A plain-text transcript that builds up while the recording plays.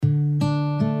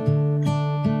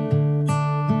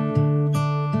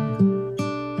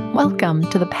Welcome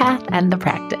to The Path and the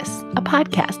Practice, a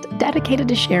podcast dedicated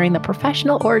to sharing the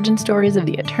professional origin stories of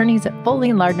the attorneys at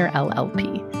Foley Lardner,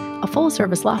 LLP, a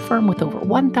full-service law firm with over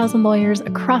 1,000 lawyers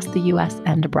across the U.S.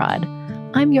 and abroad.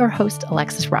 I'm your host,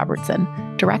 Alexis Robertson,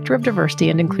 Director of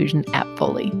Diversity and Inclusion at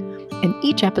Foley. In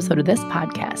each episode of this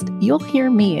podcast, you'll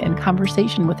hear me in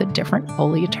conversation with a different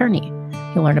Foley attorney.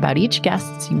 You'll learn about each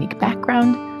guest's unique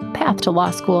background, path to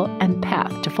law school, and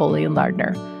path to Foley and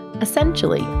Lardner.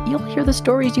 Essentially, you'll hear the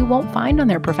stories you won't find on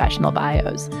their professional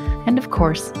bios. And of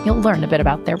course, you'll learn a bit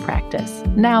about their practice.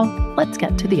 Now, let's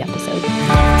get to the episode.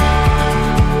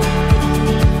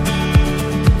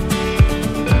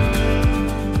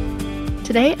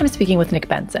 Today, I'm speaking with Nick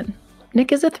Benson.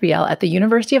 Nick is a 3L at the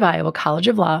University of Iowa College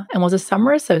of Law and was a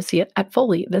summer associate at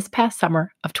Foley this past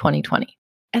summer of 2020.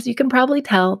 As you can probably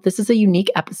tell, this is a unique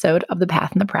episode of The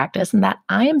Path and the Practice in that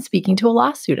I am speaking to a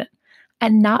law student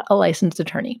and not a licensed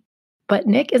attorney. But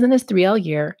Nick is in his 3L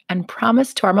year and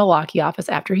promised to our Milwaukee office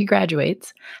after he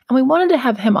graduates, and we wanted to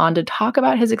have him on to talk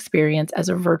about his experience as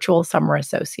a virtual summer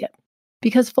associate.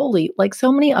 Because Foley, like so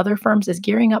many other firms, is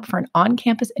gearing up for an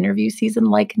on-campus interview season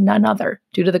like none other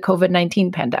due to the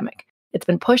COVID-19 pandemic. It's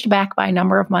been pushed back by a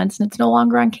number of months and it's no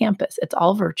longer on campus. It's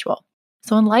all virtual.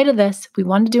 So in light of this, we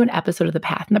wanted to do an episode of The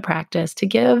Path and the Practice to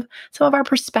give some of our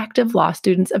prospective law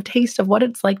students a taste of what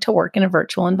it's like to work in a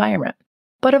virtual environment.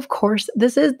 But of course,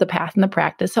 this is The Path and the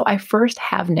Practice, so I first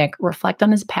have Nick reflect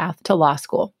on his path to law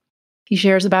school. He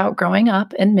shares about growing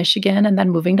up in Michigan and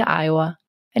then moving to Iowa,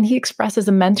 and he expresses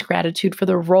immense gratitude for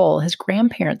the role his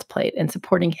grandparents played in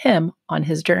supporting him on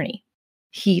his journey.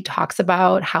 He talks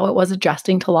about how it was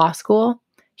adjusting to law school.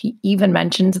 He even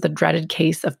mentions the dreaded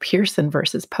case of Pearson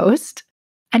versus Post.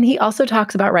 And he also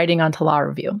talks about writing onto Law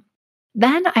Review.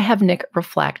 Then I have Nick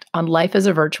reflect on life as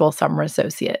a virtual summer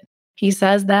associate. He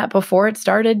says that before it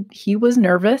started, he was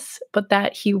nervous, but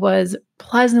that he was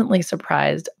pleasantly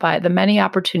surprised by the many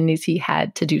opportunities he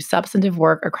had to do substantive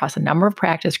work across a number of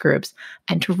practice groups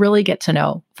and to really get to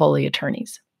know Foley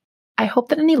attorneys. I hope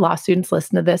that any law students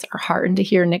listen to this are heartened to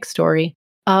hear Nick's story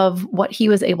of what he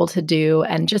was able to do,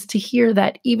 and just to hear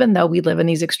that even though we live in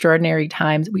these extraordinary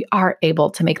times, we are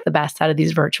able to make the best out of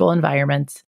these virtual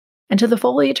environments. And to the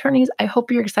Foley attorneys, I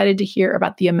hope you're excited to hear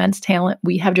about the immense talent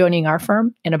we have joining our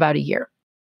firm in about a year.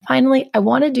 Finally, I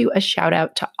want to do a shout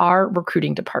out to our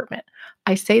recruiting department.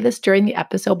 I say this during the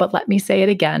episode, but let me say it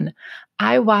again.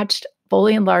 I watched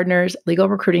Foley and Lardner's legal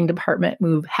recruiting department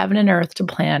move heaven and earth to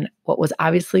plan what was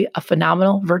obviously a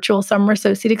phenomenal virtual summer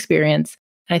associate experience.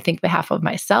 And I think on behalf of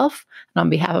myself and on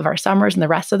behalf of our summers and the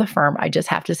rest of the firm, I just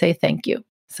have to say thank you.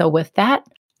 So with that,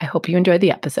 I hope you enjoyed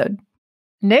the episode.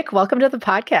 Nick, welcome to the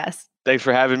podcast. Thanks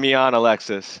for having me on,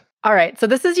 Alexis. All right. So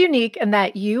this is unique in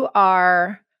that you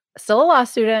are still a law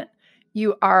student.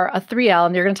 You are a 3L,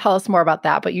 and you're going to tell us more about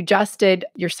that. But you just did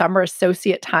your summer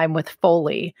associate time with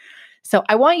Foley. So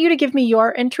I want you to give me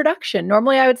your introduction.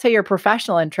 Normally, I would say your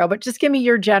professional intro, but just give me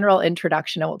your general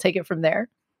introduction, and we'll take it from there.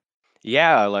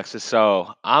 Yeah, Alexis.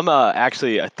 So I'm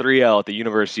actually a 3L at the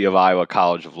University of Iowa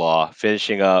College of Law,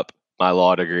 finishing up my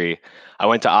law degree. I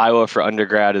went to Iowa for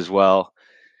undergrad as well.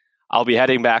 I'll be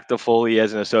heading back to Foley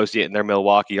as an associate in their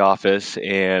Milwaukee office.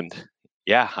 And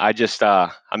yeah,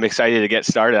 I'm excited to get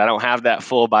started. I don't have that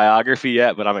full biography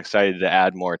yet, but I'm excited to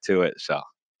add more to it. So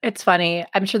it's funny.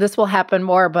 I'm sure this will happen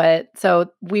more, but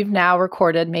so we've now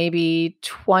recorded maybe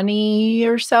 20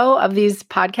 or so of these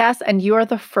podcasts, and you are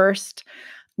the first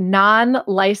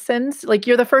non-licensed, like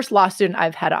you're the first law student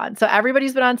I've had on. So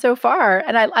everybody's been on so far.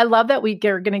 And I love that we're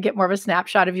going to get more of a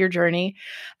snapshot of your journey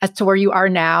as to where you are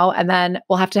now. And then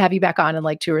we'll have to have you back on in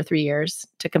like 2 or 3 years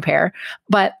to compare.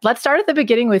 But let's start at the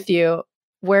beginning with you.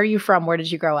 Where are you from? Where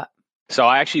did you grow up? So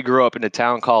I actually grew up in a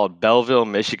town called Belleville,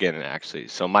 Michigan, actually.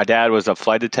 So my dad was a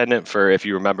flight attendant for, if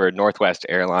you remember, Northwest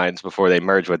Airlines before they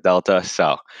merged with Delta.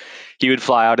 So he would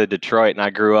fly out of Detroit, and I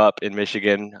grew up in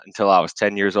Michigan until I was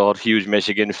 10 years old. Huge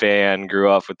Michigan fan, grew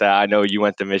up with that. I know you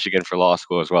went to Michigan for law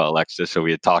school as well, Alexis, so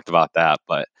we had talked about that.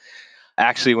 But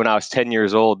actually, when I was 10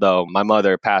 years old, though, my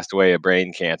mother passed away of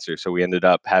brain cancer. So we ended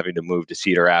up having to move to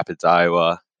Cedar Rapids,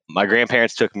 Iowa. My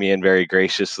grandparents took me in very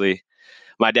graciously.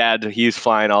 My dad, he's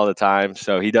flying all the time,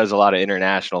 so he does a lot of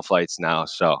international flights now.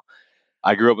 So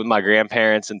I grew up with my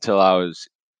grandparents until I was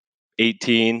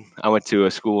 18. I went to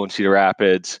a school in Cedar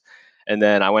Rapids, and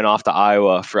then I went off to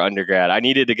Iowa for undergrad. I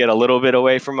needed to get a little bit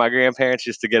away from my grandparents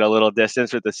just to get a little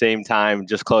distance, but at the same time,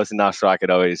 just close enough so I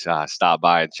could always stop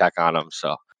by and check on them.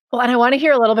 So, well, and I want to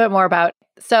hear a little bit more about,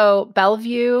 so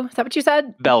Bellevue, is that what you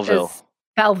said? Belleville.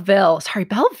 Belleville. Sorry,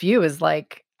 Bellevue is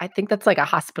like, I think that's like a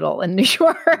hospital in New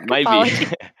York. Might be.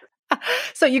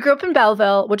 So you grew up in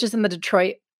Belleville, which is in the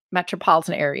Detroit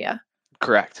metropolitan area.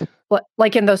 Correct.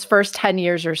 like in those first 10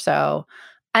 years or so.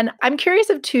 And I'm curious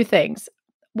of two things.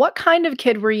 What kind of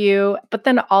kid were you? But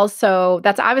then also,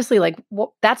 that's obviously like,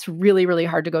 that's really, really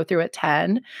hard to go through at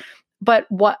 10. But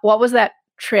what was that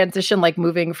transition like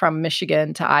moving from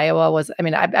Michigan to Iowa? I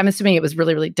mean, I'm assuming it was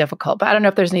really, really difficult, but I don't know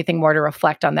if there's anything more to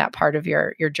reflect on that part of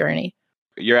your journey.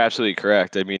 You're absolutely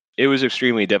correct. I mean, it was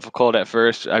extremely difficult at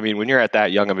first. I mean, when you're at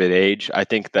that young of an age, I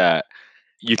think that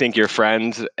you think your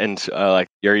friends and like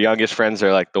your youngest friends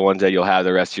are like the ones that you'll have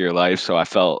the rest of your life. So I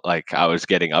felt like I was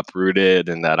getting uprooted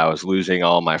and that I was losing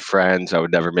all my friends. I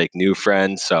would never make new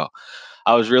friends. So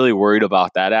I was really worried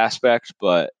about that aspect.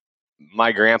 But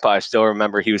my grandpa, I still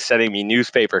remember he was sending me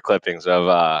newspaper clippings of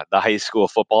the high school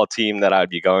football team that I'd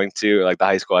be going to, like the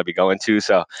high school I'd be going to.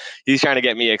 So he's trying to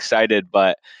get me excited.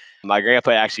 But my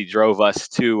grandpa actually drove us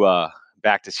to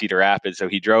back to Cedar Rapids. So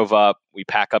he drove up, we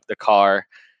pack up the car.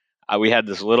 We had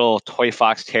this little toy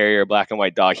fox terrier, black and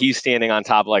white dog. He's standing on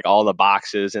top of like all the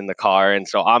boxes in the car. And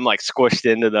so I'm like squished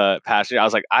into the passenger. I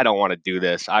was like, I don't want to do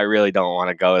this. I really don't want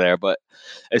to go there. But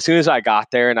as soon as I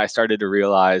got there and I started to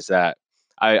realize that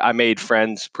I made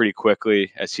friends pretty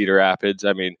quickly at Cedar Rapids.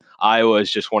 I mean, Iowa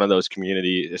is just one of those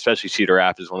communities, especially Cedar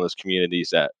Rapids, one of those communities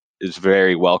that is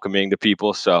very welcoming to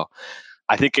people. So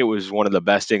I think it was one of the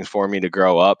best things for me to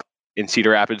grow up in Cedar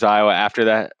Rapids, Iowa after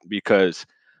that, because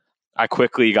I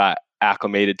quickly got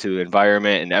acclimated to the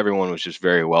environment and everyone was just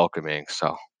very welcoming.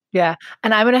 So Yeah.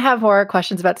 And I'm going to have more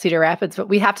questions about Cedar Rapids, but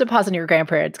we have to pause on your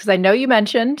grandparents because I know you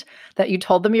mentioned that you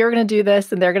told them you were going to do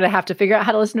this and they're going to have to figure out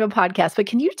how to listen to a podcast. But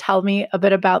can you tell me a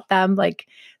bit about them? Like,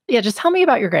 yeah, just tell me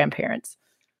about your grandparents.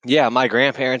 yeah, my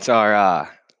grandparents are,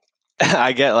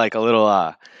 I get like a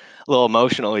little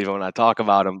emotional even when I talk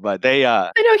about them, but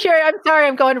I know, Carrie, I'm sorry,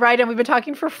 I'm going right. And we've been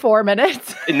talking for 4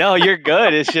 minutes. no, you're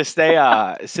good. It's just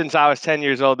since I was 10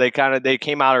 years old, they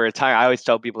came out of retirement. I always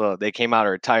tell people they came out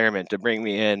of retirement to bring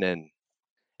me in and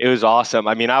it was awesome.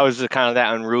 I mean, I was the kind of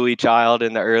that unruly child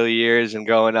in the early years and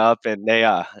growing up, and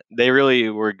they really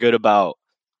were good about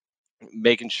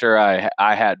making sure I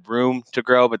had room to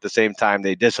grow, but at the same time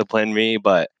they disciplined me.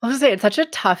 But I was gonna say it's such a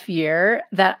tough year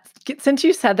that since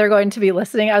you said they're going to be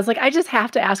listening, I was like, I just have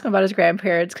to ask him about his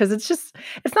grandparents because it's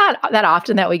not that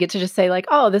often that we get to just say like,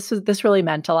 oh, this really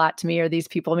meant a lot to me, or these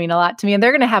people mean a lot to me, and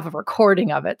they're going to have a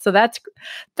recording of it, so that's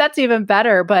even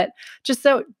better. But just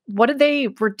so, what did they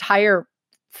retire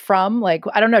from? Like,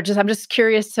 I don't know. I'm just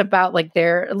curious about like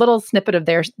their a little snippet of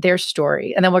their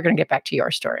story, and then we're going to get back to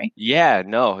your story. yeah,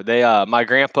 no, my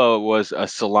grandpa was a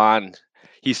salon.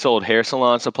 He sold hair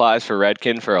salon supplies for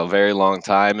Redken for a very long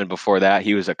time, and before that,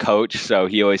 he was a coach. So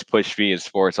he always pushed me in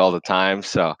sports all the time.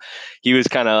 So he was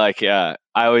kind of like, I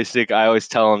always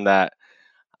tell him that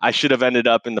I should have ended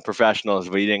up in the professionals,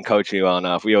 but he didn't coach me well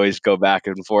enough. We always go back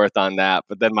and forth on that.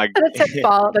 But then That's his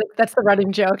fault. That's the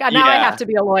running joke. Now I have yeah, to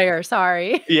be a lawyer.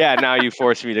 Sorry. yeah. Now you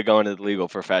force me to go into the legal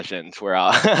professions where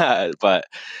I'll, but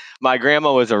my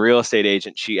grandma was a real estate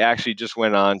agent. She actually just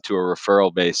went on to a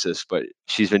referral basis, but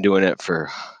she's been doing it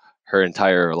for her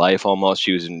entire life almost.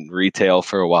 She was in retail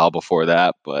for a while before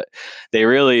that, but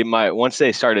once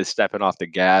they started stepping off the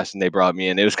gas and they brought me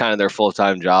in, it was kind of their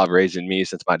full-time job raising me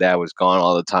since my dad was gone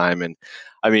all the time. And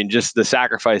I mean, just the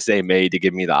sacrifice they made to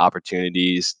give me the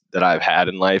opportunities that I've had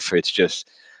in life, it's just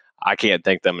I can't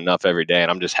thank them enough every day.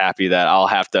 And I'm just happy that I'll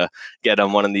have to get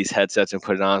them one of these headsets and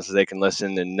put it on so they can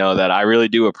listen and know that I really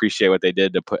do appreciate what they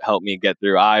did to help me get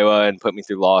through Iowa and put me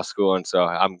through law school. And so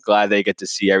I'm glad they get to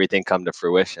see everything come to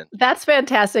fruition. That's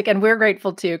fantastic. And we're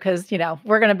grateful too, because,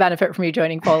 we're going to benefit from you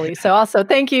joining Foley. So also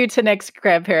thank you to Nick's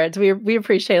grandparents. We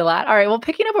appreciate it a lot. All right. Well,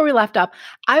 picking up where we left up,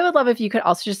 I would love if you could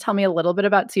also just tell me a little bit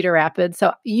about Cedar Rapids.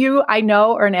 So I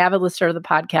know, are an avid listener of the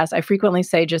podcast. I frequently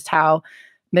say just how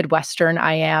Midwestern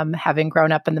I am, having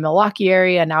grown up in the Milwaukee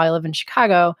area, and now I live in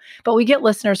Chicago, but we get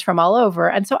listeners from all over.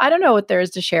 And so I don't know what there is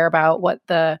to share about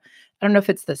I don't know if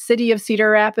it's the city of Cedar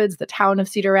Rapids, the town of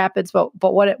Cedar Rapids, but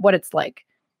what it's like.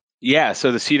 Yeah,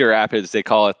 so the Cedar Rapids, they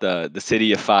call it the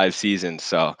city of five seasons.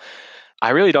 So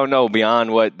I really don't know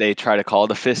beyond what they try to call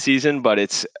the fifth season, but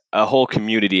it's a whole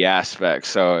community aspect.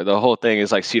 So the whole thing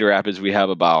is like Cedar Rapids, we have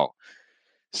about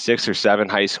 6 or 7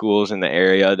 high schools in the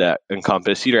area that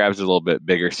encompass. Cedar Rapids is a little bit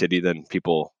bigger city than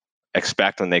people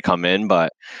expect when they come in.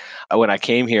 But when I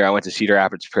came here, I went to Cedar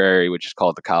Rapids Prairie, which is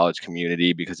called the college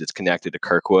community because it's connected to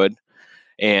Kirkwood.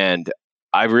 And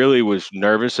I really was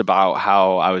nervous about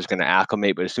how I was going to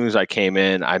acclimate, but as soon as I came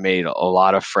in, I made a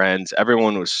lot of friends.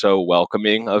 Everyone was so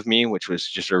welcoming of me, which was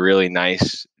just a really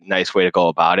nice way to go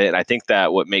about it. And I think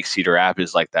that what makes Cedar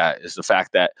Rapids like that is the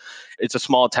fact that it's a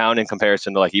small town in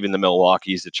comparison to like even the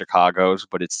Milwaukee's, the Chicago's,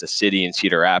 but it's the city in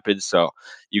Cedar Rapids. So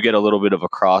you get a little bit of a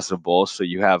cross of both. So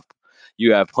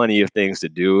you have plenty of things to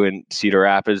do in Cedar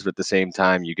Rapids, but at the same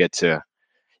time, you get to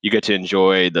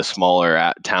enjoy the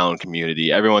smaller town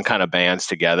community. Everyone kind of bands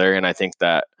together, and I think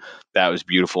that was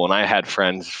beautiful. And I had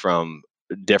friends from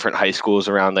different high schools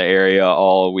around the area,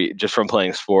 all we just from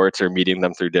playing sports or meeting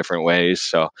them through different ways.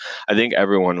 So I think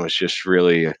everyone was just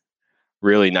really,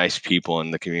 really nice people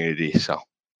in the community. So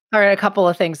All right, a couple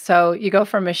of things. So you go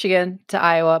from Michigan to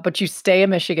Iowa, but you stay a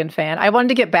Michigan fan. I wanted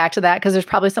to get back to that because there's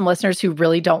probably some listeners who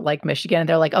really don't like Michigan. And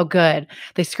they're like, oh, good.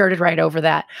 They skirted right over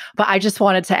that. But I just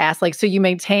wanted to ask, like, so you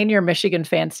maintain your Michigan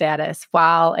fan status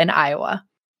while in Iowa?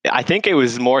 I think it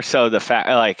was more so the fact,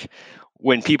 like,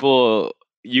 when people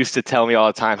used to tell me all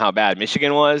the time how bad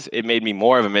Michigan was, it made me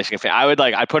more of a Michigan fan.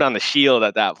 I put on the shield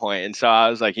at that point, and so I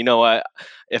was like, you know what?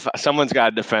 If someone's got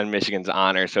to defend Michigan's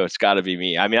honor, so it's got to be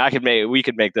me. I mean, we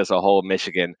could make this a whole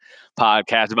Michigan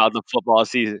podcast about the football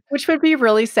season. Which would be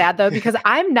really sad though, because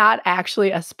I'm not actually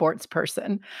a sports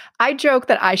person. I joke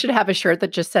that I should have a shirt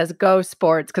that just says "Go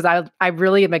Sports" because I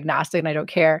really am agnostic and I don't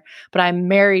care. But I'm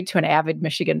married to an avid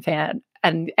Michigan fan,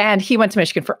 and he went to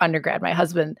Michigan for undergrad, my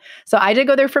husband. So I did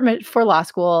go there for law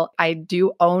school. I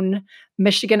do own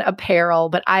Michigan apparel,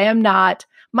 but I am not.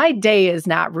 My day is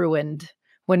not ruined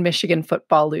when Michigan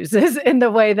football loses in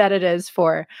the way that it is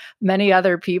for many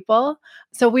other people.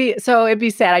 So it'd be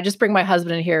sad. I just bring my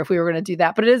husband in here if we were going to do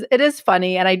that. But it is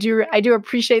funny, and I do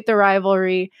appreciate the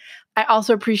rivalry. I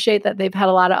also appreciate that they've had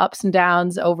a lot of ups and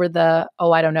downs over the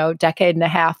I don't know, decade and a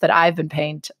half that I've been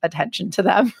paying attention to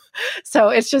them. So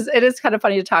it is kind of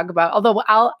funny to talk about. Although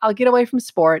I'll get away from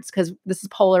sports because this is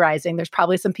polarizing. There's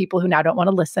probably some people who now don't want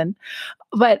to listen.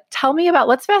 But tell me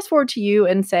let's fast forward to you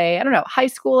and say, I don't know, high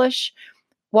schoolish.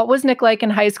 What was Nick like in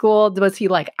high school? Was he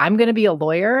like, I'm going to be a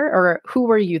lawyer? Or who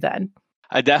were you then?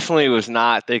 I definitely was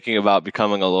not thinking about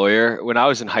becoming a lawyer. When I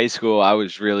was in high school, I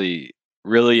was really,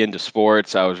 really into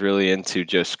sports. I was really into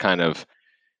just kind of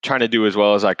trying to do as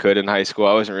well as I could in high school.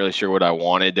 I wasn't really sure what I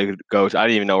wanted to go to. I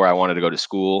didn't even know where I wanted to go to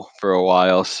school for a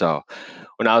while. So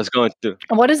when I was going through,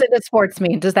 And what does it that sports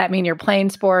mean? Does that mean you're playing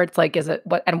sports? Like, is it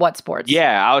what sports?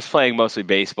 yeah, I was playing mostly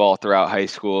baseball throughout high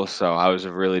school. So I was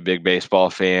a really big baseball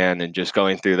fan, and just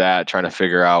going through that, trying to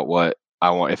figure out what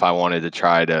I want, if I wanted to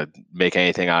try to make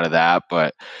anything out of that.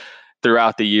 But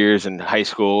throughout the years in high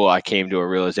school, I came to a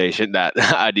realization that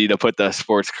I need to put the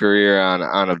sports career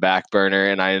on a back burner.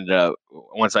 And I ended up,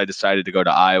 once I decided to go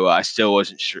to Iowa, I still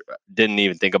wasn't sure, didn't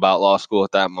even think about law school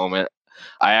at that moment.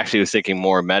 I actually was thinking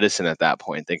more medicine at that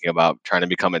point, thinking about trying to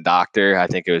become a doctor. I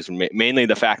think it was mainly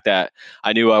the fact that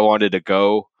I knew I wanted to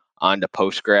go on to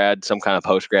some kind of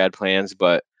post grad plans,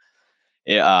 but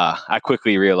I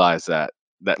quickly realized that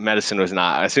medicine was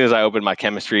not. As soon as I opened my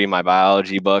chemistry, my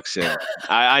biology books, and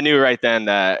I knew right then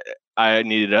that I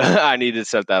needed to, I needed to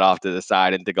set that off to the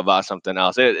side and think about something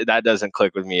else. That doesn't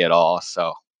click with me at all.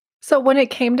 So when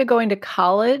it came to going to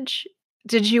college,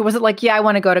 was it like, yeah, I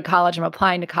want to go to college, I'm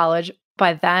applying to college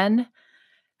by then?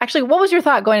 Actually, what was your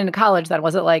thought going into college then?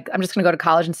 Was it like, I'm just going to go to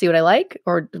college and see what I like?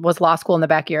 Or was law school in the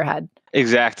back of your head?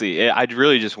 Exactly. I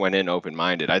really just went in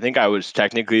open-minded. I think I was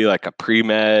technically like a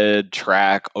pre-med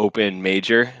track open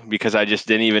major because I just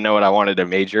didn't even know what I wanted to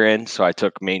major in. So I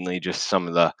took mainly just some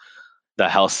of the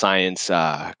health science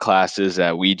classes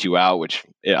that weed you out, which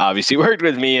it obviously worked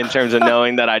with me in terms of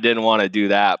knowing that I didn't want to do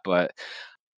that. But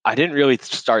I didn't really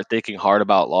start thinking hard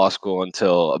about law school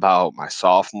until about my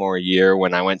sophomore year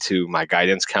when I went to my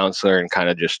guidance counselor and kind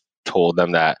of just told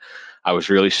them that I was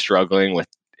really struggling with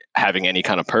having any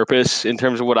kind of purpose in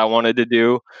terms of what I wanted to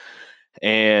do.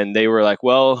 And they were like,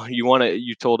 well,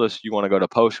 you told us you want to go to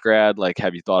post grad. Like,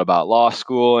 have you thought about law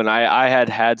school? And I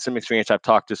had some experience. I've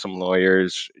talked to some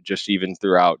lawyers just even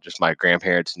throughout, just my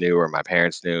grandparents knew or my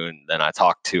parents knew. And then I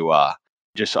talked to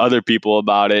just other people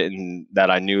about it and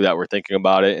that I knew that were thinking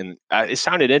about it. And it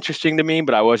sounded interesting to me,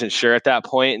 but I wasn't sure at that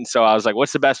point. And so I was like,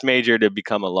 what's the best major to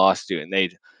become a law student?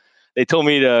 They told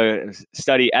me to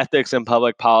study ethics and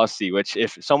public policy, which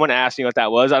if someone asked me what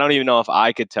that was, I don't even know if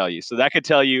I could tell you. So that could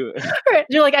tell you.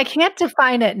 You're like, I can't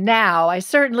define it now. I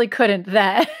certainly couldn't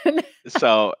then.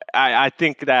 So I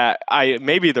think that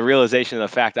maybe the realization of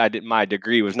the fact my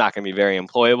degree was not going to be very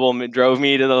employable drove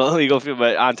me to the legal field.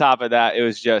 But on top of that, it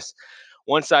was just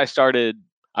once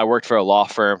I worked for a law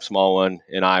firm, small one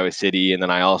in Iowa City, and then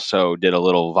I also did a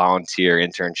little volunteer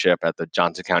internship at the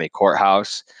Johnson County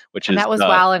Courthouse, which And is that was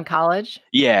while in college?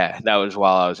 yeah, that was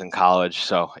while I was in college.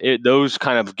 So those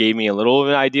kind of gave me a little of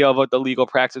an idea of what the legal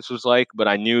practice was like, but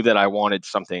I knew that I wanted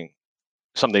something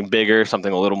something bigger,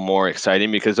 something a little more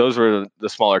exciting, because those were the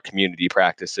smaller community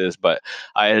practices. But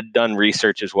I had done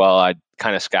research as well. I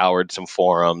kind of scoured some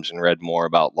forums and read more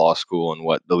about law school and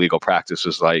what the legal practice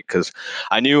was like, because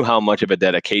I knew how much of a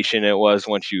dedication it was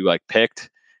once you like picked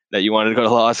that you wanted to go to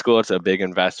law school. It's a big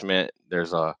investment.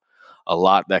 There's a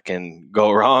lot that can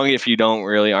go wrong if you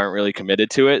aren't really committed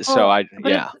to it. So Well, I,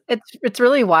 but yeah. it's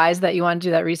really wise that you want to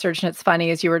do that research. And it's funny,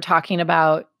 as you were talking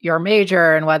about your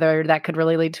major and whether that could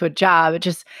really lead to a job,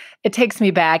 it takes me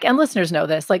back. And listeners know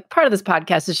this. Like, part of this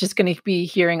podcast is just going to be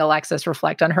hearing Alexis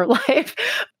reflect on her life.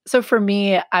 So for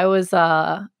me, I was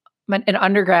in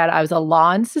undergrad, I was a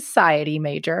law and society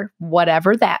major,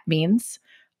 whatever that means.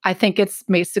 I think it's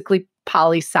basically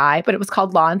poli-sci, but it was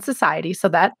called law and society. So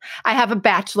that I have a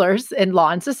bachelor's in law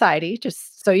and society,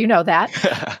 just so you know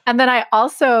that. And then I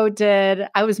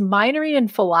was minoring in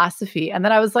philosophy. And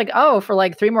then I was like, oh, for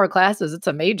like 3 more classes, it's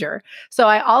a major. So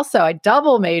I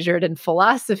double majored in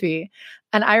philosophy.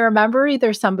 And I remember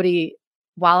either somebody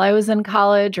while I was in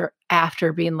college or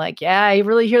after being like, yeah, I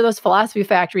really hear those philosophy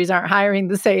factories aren't hiring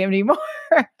the same anymore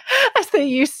as they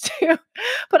used to.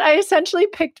 But I essentially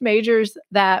picked majors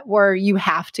that were, you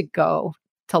have to go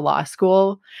to law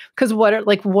school, because what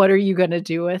are you going to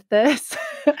do with this?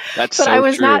 That's But I so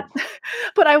was true. not,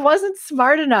 but I wasn't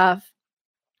smart enough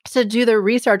to do the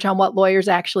research on what lawyers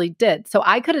actually did. So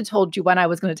I could have told you when I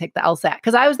was going to take the LSAT,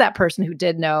 because I was that person who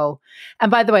did know.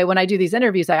 And by the way, when I do these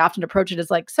interviews, I often approach it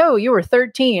as like, so you were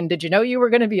 13. Did you know you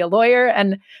were going to be a lawyer?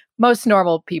 And most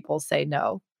normal people say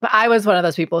no. But I was one of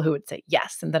those people who would say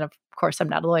yes. And then, of course, I'm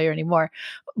not a lawyer anymore.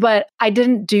 But I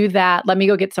didn't do that. Let me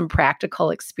go get some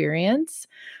practical experience.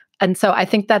 And so I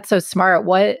think that's so smart.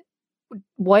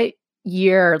 What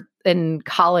year in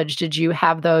college did you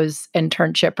have those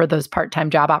internship or those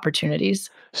part-time job opportunities?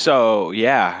 So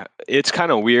yeah, it's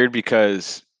kind of weird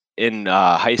because in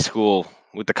high school,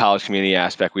 with the college community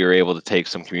aspect, we were able to take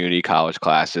some community college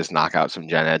classes, knock out some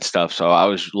gen ed stuff. So I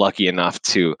was lucky enough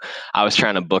I was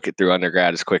trying to book it through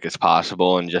undergrad as quick as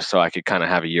possible, and just so I could kind of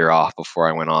have a year off before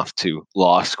I went off to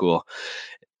law school.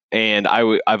 And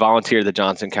I volunteered at the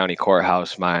Johnson County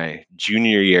Courthouse my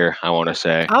junior year, I want to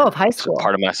say. Oh, of high So school.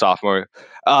 part of my sophomore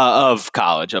of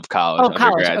college Oh, college.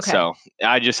 undergrad. Okay. So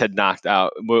I just had knocked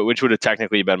out, which would have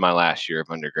technically been my last year of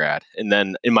undergrad. And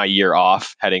then in my year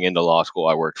off, heading into law school,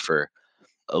 I worked for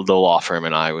the law firm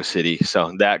in Iowa City.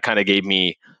 So that kind of gave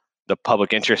me the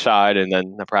public interest side and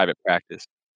then the private practice.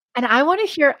 And I want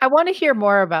to hear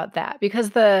more about that,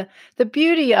 because the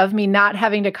beauty of me not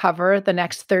having to cover the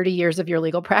next 30 years of your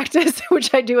legal practice,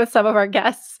 which I do with some of our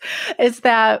guests, is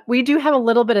that we do have a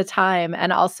little bit of time.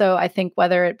 And also, I think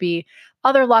whether it be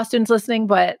other law students listening,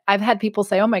 but I've had people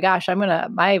say, "Oh my gosh,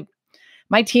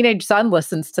 my teenage son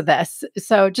listens to this."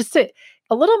 So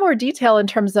a little more detail in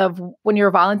terms of when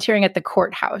you're volunteering at the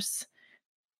courthouse.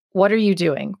 What are you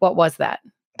doing? What was that?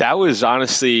 That was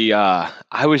honestly, I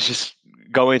was just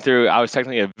I was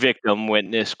technically a victim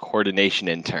witness coordination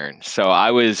intern. So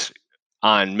I was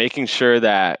on making sure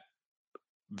that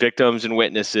victims and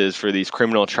witnesses for these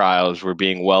criminal trials were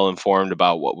being well informed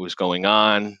about what was going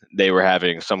on. They were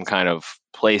having some kind of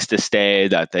place to stay,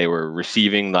 that they were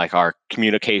receiving like our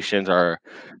communications, our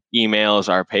emails,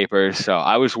 our papers. So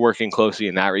I was working closely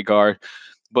in that regard.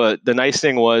 But the nice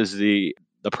thing was the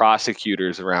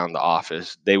prosecutors around the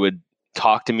office, they would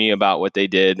talk to me about what they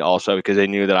did also, because they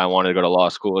knew that I wanted to go to law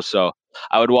school. So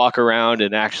I would walk around,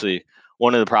 and actually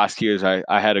one of the prosecutors,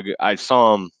 I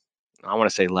saw him, I want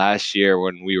to say last year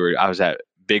when I was at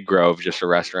Big Grove, just a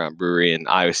restaurant brewery in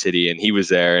Iowa City, and he was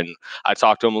there, and I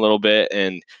talked to him a little bit,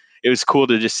 and it was cool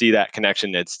to just see that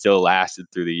connection that still lasted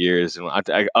through the years. And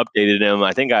I updated him.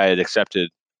 I think I had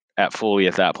accepted at Foley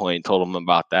at that point, told him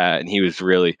about that, and he was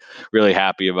really, really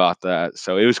happy about that.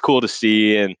 So it was cool to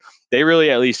see, and they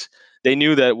really, at least they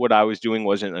knew that what I was doing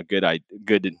wasn't a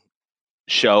good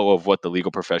show of what the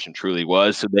legal profession truly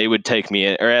was. So they would take me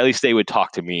in, or at least they would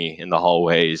talk to me in the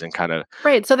hallways and kind of.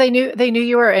 Right. So they knew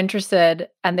you were interested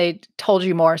and they told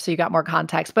you more, so you got more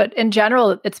context. But in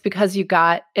general, it's because you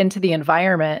got into the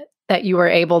environment that you were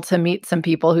able to meet some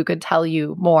people who could tell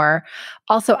you more.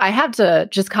 Also, I have to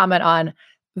just comment on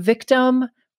victim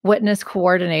witness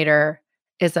coordinator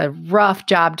is a rough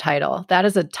job title. That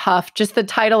is a tough, just the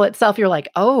title itself, you're like,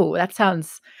 oh, that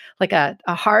sounds like a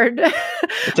hard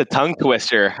It's a tongue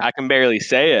twister. I can barely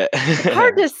say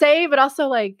hard it. to say, but also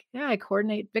like, yeah, I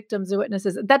coordinate victims and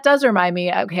witnesses. That does remind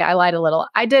me. Okay, I lied a little.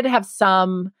 I did have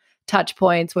some touch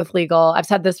points with legal. I've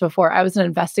said this before. I was an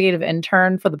investigative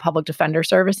intern for the Public Defender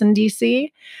Service in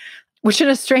DC, which in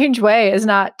a strange way is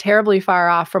not terribly far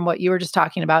off from what you were just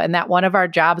talking about. And that one of our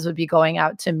jobs would be going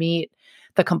out to meet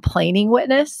the complaining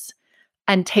witness.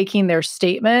 and taking their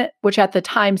statement, which at the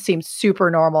time seemed super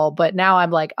normal. But now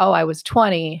I'm like, oh, I was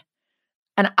 20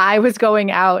 and I was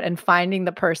going out and finding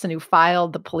the person who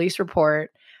filed the police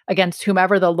report against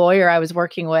whomever the lawyer I was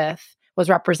working with was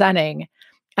representing.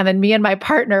 And then me and my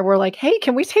partner were like, hey,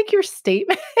 can we take your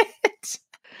statement?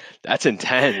 That's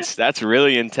intense. That's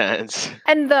really intense.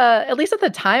 And at least at the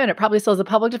time, and it probably still is, the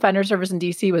public defender service in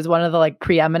DC was one of the like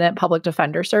preeminent public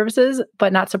defender services,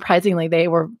 but not surprisingly,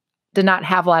 did not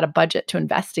have a lot of budget to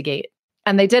investigate.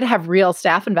 And they did have real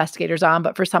staff investigators on,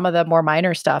 but for some of the more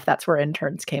minor stuff, that's where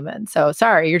interns came in. So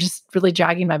sorry, you're just really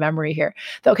jogging my memory here.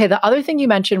 Okay, the other thing you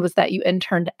mentioned was that you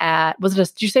interned at,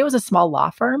 did you say it was a small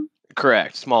law firm?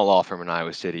 Correct. Small law firm in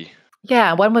Iowa City.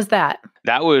 Yeah, when was that?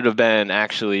 That would have been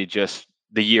actually just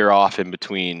the year off in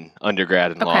between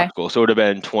undergrad and law school. So it would have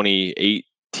been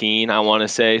 2018, I want to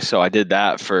say. So I did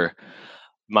that for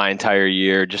my entire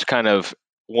year, just kind of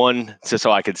just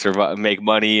so I could survive, make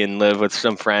money and live with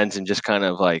some friends, and just kind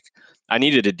of like, I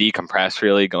needed to decompress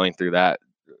really going through that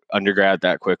undergrad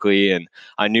that quickly. And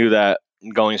I knew that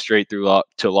going straight through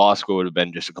to law school would have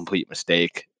been just a complete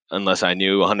mistake unless I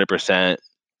knew 100%,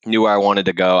 knew where I wanted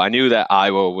to go. I knew that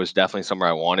Iowa was definitely somewhere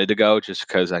I wanted to go just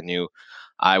because I knew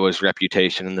Iowa's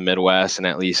reputation in the Midwest, and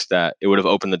at least that it would have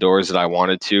opened the doors that I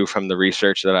wanted to from the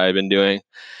research that I had been doing.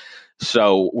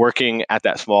 So working at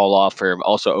that small law firm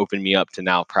also opened me up to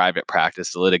now private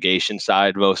practice, the litigation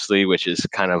side mostly, which is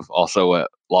kind of also what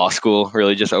law school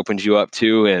really just opens you up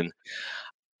to. And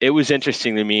it was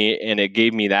interesting to me, and it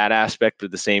gave me that aspect. But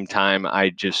at the same time,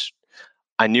 I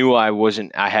knew I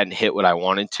hadn't hit what I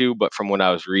wanted to, but from what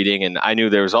I was reading, and I knew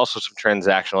there was also some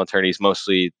transactional attorneys,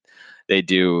 mostly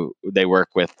they work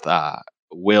with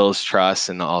wills, trusts,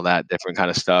 and all that different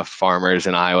kind of stuff. Farmers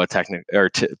in Iowa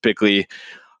typically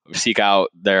seek out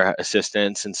their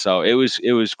assistance, and so it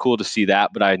was cool to see that.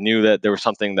 But I knew that there was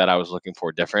something that I was looking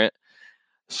for different,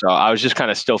 so I was just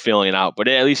kind of still feeling it out. But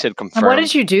at least it confirmed. And what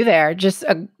did you do there? Just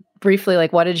briefly,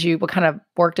 like what kind of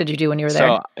work did you do when you were there?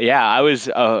 So yeah, I was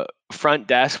front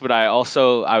desk, but I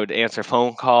would answer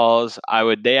phone calls.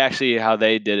 They actually, how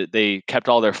they did it, they kept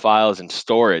all their files in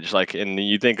storage. Like, and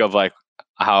you think of like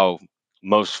how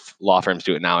most law firms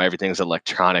do it now, everything's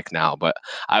electronic now, but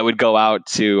I would go out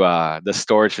to the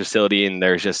storage facility, and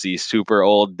there's just these super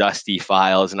old dusty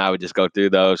files, and I would just go through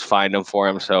those, find them for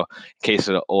them. So in case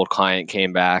an old client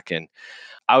came back, and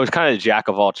I was kind of the jack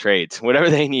of all trades. Whatever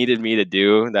they needed me to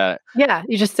do that. Yeah,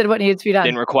 you just did what needed to be done.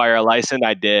 Didn't require a license,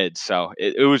 I did. So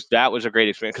that was a great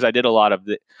experience because I did a lot of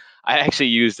I actually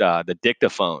used the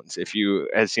dictaphones. If you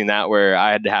had seen that, where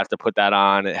I had to have to put that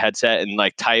on a headset and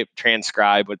like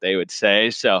transcribe what they would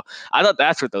say. So I thought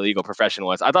that's what the legal profession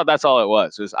was. I thought that's all it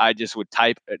was I just would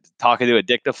type, talk into a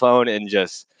dictaphone, and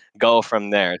just go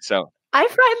from there. So I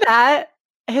find that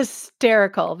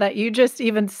hysterical that you just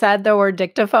even said the word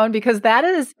dictaphone, because that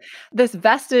is this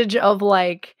vestige of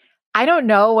like, I don't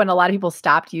know when a lot of people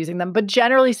stopped using them, but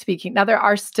generally speaking, now there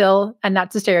are still, and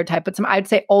not to stereotype, but some, I'd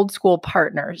say old school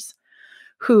partners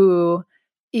who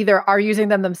either are using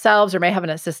them themselves or may have an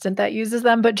assistant that uses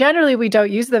them, but generally we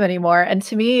don't use them anymore. And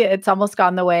to me, it's almost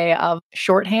gone the way of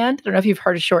shorthand. I don't know if you've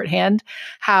heard of shorthand,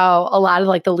 how a lot of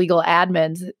like the legal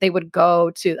admins, they would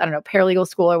go to, I don't know, paralegal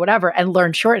school or whatever and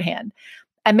learn shorthand.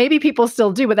 And maybe people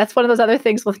still do, but that's one of those other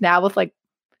things with like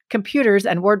computers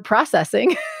and word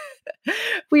processing.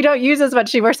 We don't use as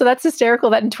much anymore. So that's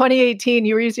hysterical that in 2018,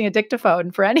 you were using a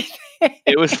dictaphone for anything.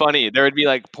 It was funny. There would be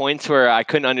like points where I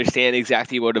couldn't understand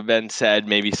exactly what had been said.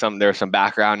 Maybe there was some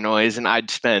background noise, and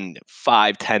I'd spend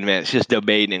 5-10 minutes just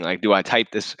debating, like, do I type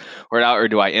this word out or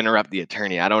do I interrupt the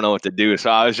attorney? I don't know what to do.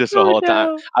 So I was just the whole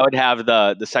time. I would have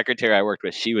the secretary I worked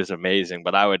with. She was amazing,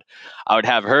 but I would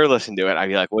have her listen to it. I'd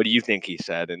be like, what do you think he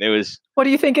said? And it was, what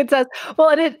do you think it says? Well,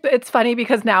 and it's funny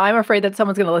because now I'm afraid that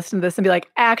someone's going to listen to this and be like,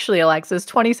 actually, Alexis,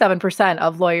 27%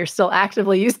 of lawyers still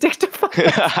actively use dictaphones.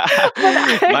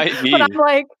 Might be.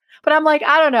 But I'm like,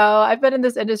 I don't know. I've been in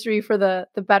this industry for the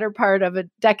better part of a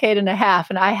decade and a half,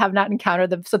 and I have not encountered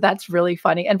them. So that's really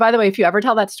funny. And by the way, if you ever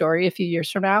tell that story a few years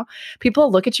from now, people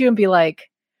will look at you and be like,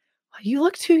 you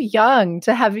look too young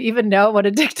to have even know what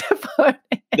a dictaphone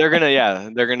is. They're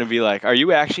gonna be like, are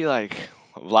you actually like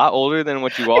a lot older than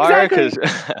what you are?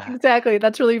 Exactly.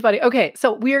 That's really funny. Okay,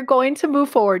 so we are going to move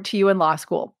forward to you in law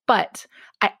school, but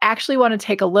I actually want to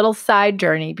take a little side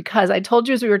journey because I told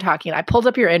you as we were talking, I pulled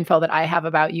up your info that I have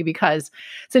about you because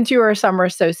since you were a summer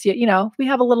associate, we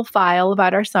have a little file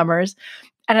about our summers.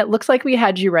 And it looks like we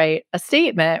had you write a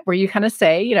statement where you kind of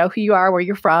say, who you are, where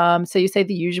you're from. So you say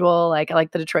the usual, like, I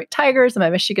like the Detroit Tigers, I'm a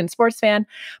Michigan sports fan.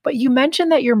 But you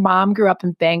mentioned that your mom grew up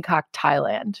in Bangkok,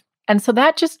 Thailand. And so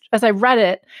that just, as I read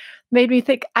it, made me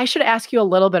think I should ask you a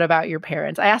little bit about your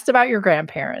parents. I asked about your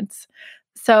grandparents.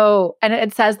 So, and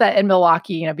it says that in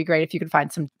Milwaukee, it'd be great if you could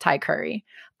find some Thai curry.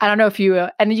 I don't know if you,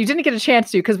 and you didn't get a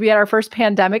chance to because we had our first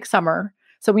pandemic summer.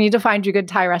 So we need to find you a good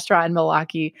Thai restaurant in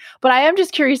Milwaukee. But I am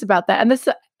just curious about that. And this,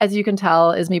 as you can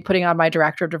tell, is me putting on my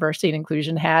director of diversity and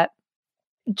inclusion hat.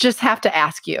 Just have to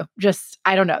ask you,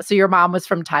 I don't know. So your mom was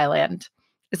from Thailand.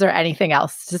 Is there anything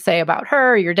else to say about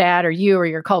her, or your dad, or you, or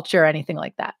your culture, or anything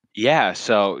like that? Yeah,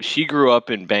 so she grew up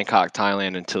in Bangkok,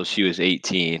 Thailand until she was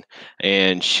 18,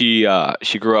 and she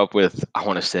grew up with, I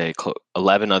want to say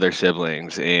 11 other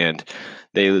siblings, and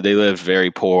they lived very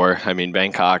poor. I mean,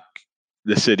 Bangkok,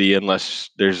 the city, unless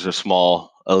there's a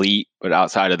small elite, but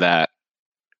outside of that,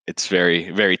 it's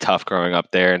very very tough growing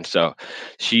up there. And so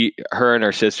her and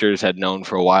her sisters had known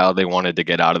for a while they wanted to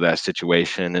get out of that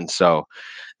situation, and so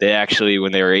they actually,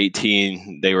 when they were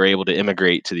 18, they were able to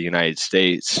immigrate to the United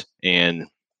States, and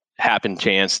happen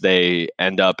chance they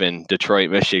end up in Detroit,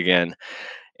 Michigan.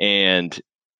 And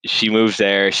she moves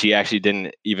there. She actually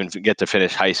didn't even get to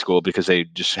finish high school because they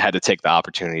just had to take the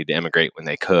opportunity to immigrate when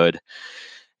they could.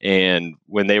 And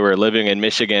when they were living in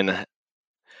Michigan,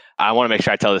 I want to make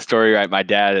sure I tell the story right. My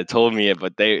dad had told me it,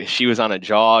 but she was on a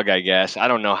jog, I guess. I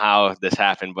don't know how this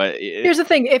happened, but here's the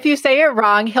thing. If you say it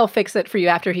wrong, he'll fix it for you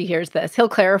after he hears this. He'll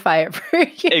clarify it for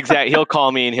you. Exactly. He'll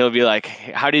call me and he'll be like,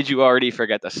 "How did you already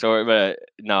forget the story?" But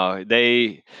no,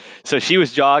 so she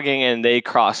was jogging and they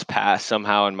crossed paths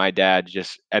somehow, and my dad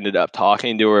just ended up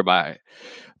talking to her by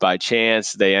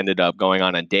chance. They ended up going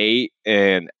on a date,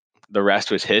 and the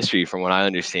rest was history from what I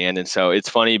understand. And so it's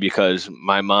funny because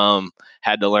my mom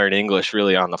had to learn English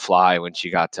really on the fly when she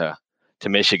got to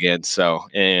Michigan. So,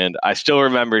 and I still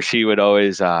remember she would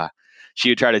try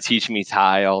to teach me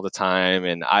Thai all the time,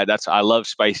 and I love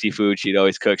spicy food. She'd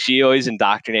always cook. She always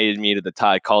indoctrinated me to the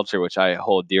Thai culture, which I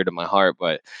hold dear to my heart.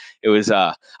 But it was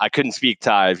I couldn't speak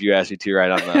Thai if you asked me to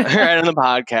right on the right on the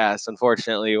podcast.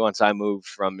 Unfortunately, once I moved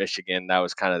from Michigan, that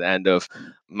was kind of the end of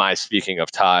my speaking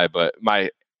of Thai. But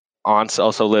my aunts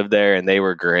also lived there, and they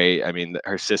were great. I mean,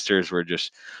 her sisters were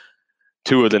just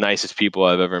two of the nicest people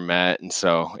I've ever met, and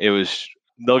so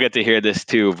they'll get to hear this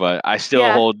too, but I still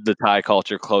Yeah. hold the Thai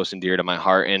culture close and dear to my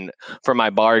heart. And for my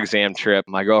bar exam trip,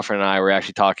 my girlfriend and I were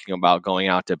actually talking about going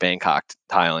out to Bangkok,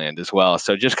 Thailand as well.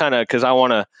 So just kind of because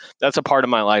that's a part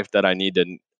of my life that I need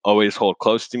to always hold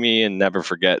close to me and never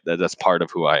forget that that's part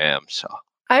of who I am. So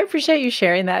I appreciate you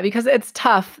sharing that because it's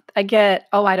tough. I get,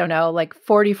 I don't know, like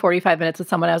 40, 45 minutes with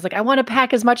someone. I was like, I want to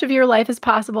pack as much of your life as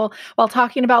possible while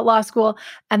talking about law school.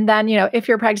 And then, if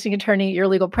you're a practicing attorney, your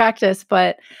legal practice.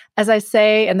 But as I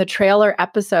say in the trailer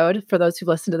episode, for those who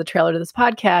listen to the trailer to this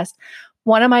podcast,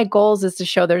 one of my goals is to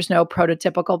show there's no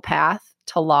prototypical path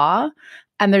to law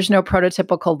and there's no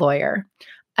prototypical lawyer.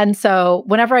 And so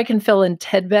whenever I can fill in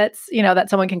tidbits, that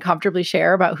someone can comfortably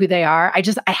share about who they are, I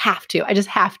just have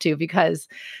to because,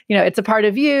 it's a part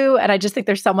of you. And I just think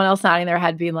there's someone else nodding their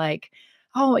head being like,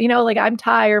 oh, like I'm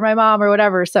Thai or my mom or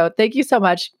whatever. So thank you so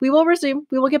much. We will resume.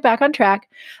 We will get back on track.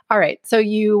 All right. So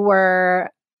you were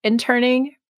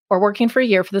interning or working for a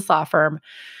year for this law firm.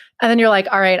 And then you're like,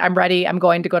 all right, I'm ready. I'm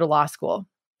going to go to law school.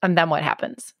 And then what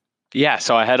happens? yeah,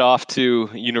 so I head off to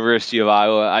University of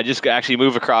Iowa. I just actually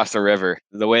move across the river.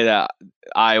 The way that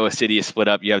Iowa City is split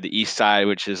up, you have the east side,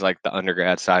 which is like the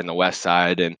undergrad side, and the west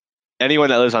side. And anyone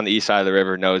that lives on the east side of the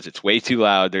river knows it's way too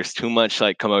loud. There's too much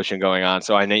like commotion going on.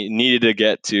 So I needed to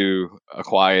get to a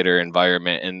quieter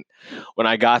environment. And when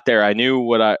I got there, I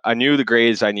knew I knew the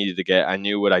grades I needed to get. I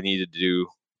knew what I needed to do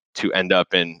to end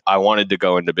up in. I wanted to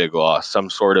go into big law, some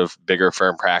sort of bigger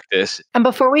firm practice. And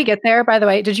before we get there, by the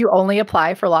way, did you only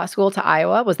apply for law school to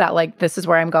Iowa? Was that like, this is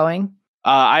where I'm going?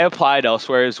 I applied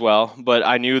elsewhere as well, but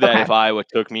I knew that Okay. if Iowa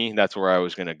took me, that's where I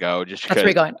was going to go. Just That's where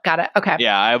you're because, going. Got it. Okay.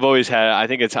 yeah, I've always had. I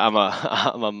think I'm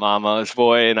a mama's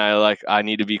boy, and I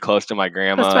need to be close to my Close to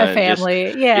grandma my and just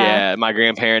family. Yeah. yeah, my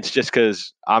grandparents. Just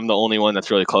because I'm the only one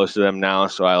that's really close to them now,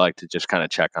 so I like to just kind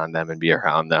of check on them and be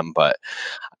around them. But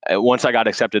once I got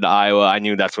accepted to Iowa, I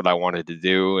knew that's what I wanted to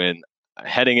do, and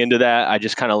heading into that, I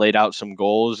just kind of laid out some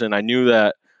goals, and I knew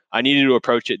that I needed to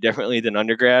approach it differently than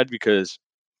undergrad because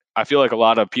I feel like a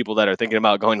lot of people that are thinking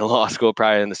about going to law school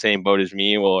probably in the same boat as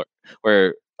me. Well,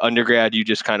 where undergrad you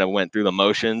just kind of went through the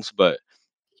motions, but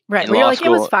Right. in Where you're law like, it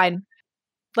was school, fine.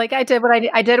 Like I did what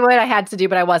I had to do,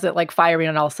 but I wasn't like firing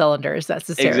on all cylinders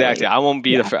exactly. necessarily. I won't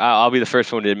be Yeah. I'll be the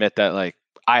first one to admit that like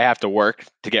I have to work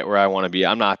to get where I want to be.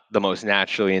 I'm not the most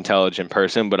naturally intelligent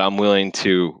person, but I'm willing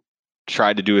to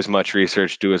try to do as much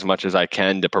research, do as much as I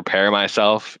can to prepare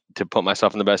myself, to put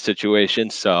myself in the best situation.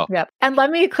 So, Yep. And let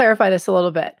me clarify this a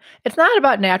little bit. It's not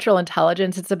about natural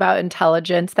intelligence. It's about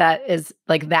intelligence that is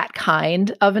like that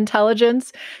kind of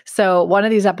intelligence. So one of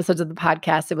these episodes of the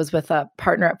podcast, it was with a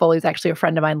partner at Foley, who's actually a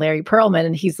friend of mine, Larry Perlman.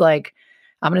 And he's like,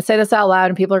 I'm going to say this out loud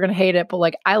and people are going to hate it, but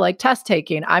like, I like test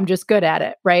taking. I'm just good at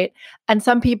it. Right. And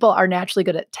some people are naturally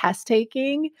good at test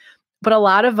taking, but a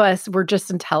lot of us were just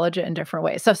intelligent in different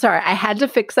ways. So sorry, I had to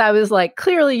fix that. I was like,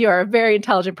 clearly you're a very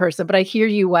intelligent person, but I hear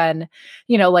you when,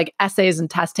 like essays and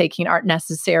test taking aren't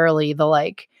necessarily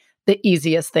the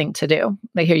easiest thing to do.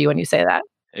 I hear you when you say that.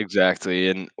 exactly.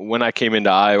 And when I came into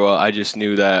Iowa, I just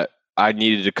knew that I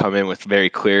needed to come in with very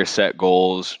clear set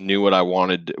goals, knew what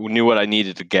I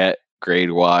needed to get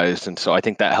grade wise. And so I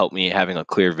think that helped me having a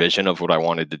clear vision of what I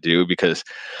wanted to do, because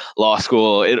law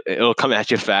school, it'll come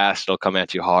at you fast, it'll come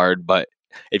at you hard. But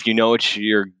if you know what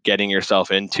you're getting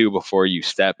yourself into before you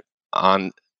step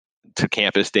on to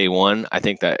campus day one, I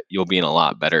think that you'll be in a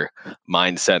lot better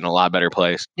mindset and a lot better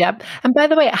place. Yep. And by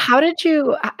the way,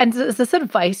 and is this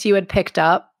advice you had picked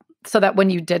up so that when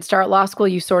you did start law school,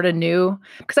 you sort of knew?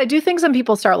 Because I do think some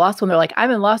people start law school and they're like,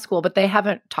 I'm in law school, but they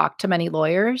haven't talked to many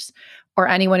lawyers or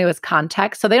anyone who has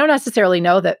context. So they don't necessarily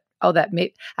know that,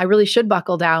 I really should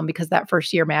buckle down because that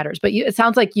first year matters. But it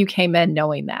sounds like you came in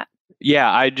knowing that.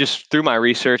 Yeah, I just through my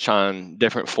research on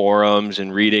different forums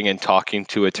and reading and talking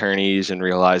to attorneys and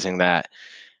realizing that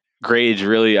grades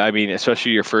really, I mean,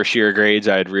 especially your first year grades,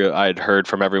 I'd heard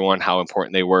from everyone how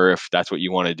important they were if that's what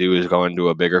you want to do, is go into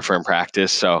a bigger firm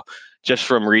practice. So just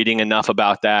from reading enough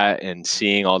about that and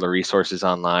seeing all the resources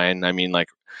online, I mean, like,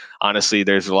 honestly,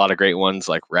 there's a lot of great ones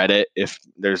like Reddit. If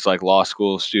there's like law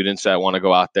school students that want to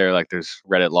go out there, like there's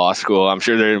Reddit Law School. I'm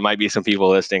sure there might be some people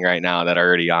listening right now that are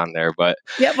already on there, but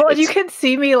Yeah, well, you it's can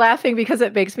see me laughing because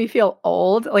it makes me feel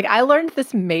old. Like I learned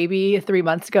this maybe 3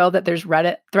 months ago that there's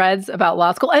Reddit threads about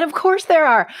law school. And of course there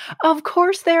are. Of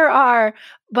course there are.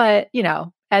 But,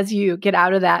 as you get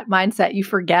out of that mindset, you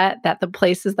forget that the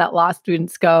places that law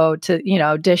students go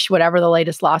to, dish whatever the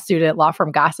latest law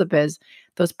firm gossip is,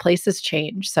 those places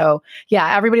change. So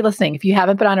yeah, everybody listening, if you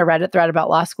haven't been on a Reddit thread about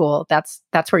law school, that's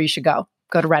where you should go.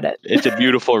 Go to Reddit. it's a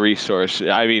beautiful resource.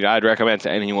 I mean, I'd recommend to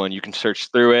anyone. You can search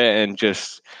through it and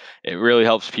just it really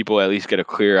helps people at least get a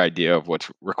clear idea of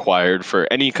what's required for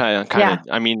any kind of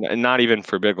I mean, not even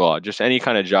for big law, just any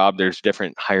kind of job. There's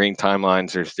different hiring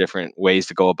timelines, there's different ways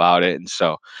to go about it. And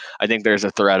so I think there's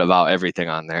a thread about everything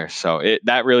on there. So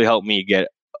that really helped me get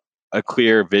a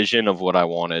clear vision of what I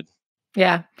wanted.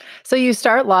 Yeah. So you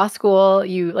start law school,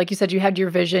 like you said, you had your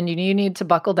vision, you knew you need to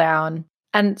buckle down.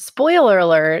 And spoiler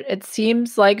alert, it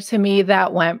seems like to me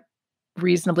that went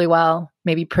reasonably well,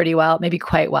 maybe pretty well, maybe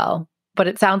quite well. But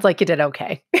it sounds like you did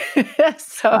okay.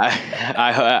 So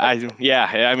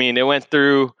Yeah, I mean, I went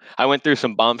through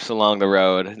some bumps along the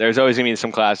road. There's always gonna be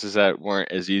some classes that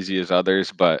weren't as easy as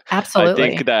others, but I think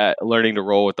absolutely. that learning to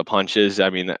roll with the punches, I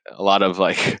mean, a lot of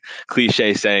like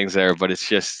cliche sayings there, but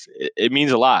it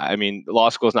means a lot. I mean, law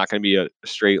school is not going to be a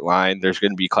straight line. There's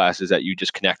going to be classes that you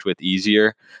just connect with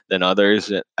easier than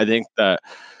others. I think that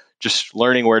just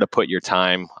learning where to put your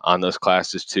time on those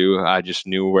classes too. I just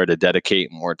knew where to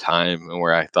dedicate more time and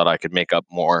where I thought I could make up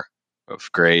more of Well,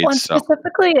 grades. and So,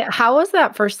 specifically, how was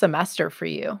that first semester for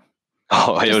you?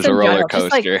 oh, it Just was a in roller general,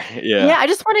 just like, coaster. Yeah. yeah, I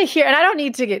just want to hear, and I don't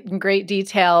need to get in great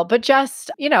detail, but just,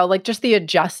 like just the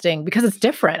adjusting because it's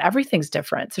different. Everything's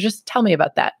different. So just tell me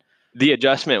about that. The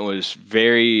adjustment was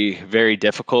very, very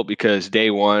difficult because day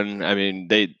one, I mean,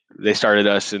 they started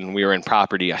us and we were in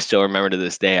property. I still remember to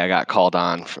this day, I got called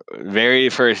on for very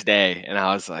first day, and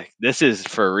I was like, "This is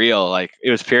for real!" Like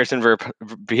it was Pearson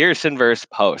versus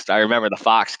Post. I remember the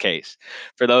Fox case.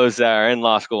 For those that are in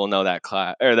law school, will know that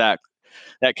class or that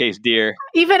case, dear.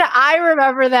 Even I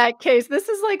remember that case. This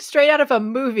is like straight out of a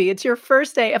movie. It's your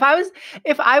first day. If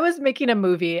I was making a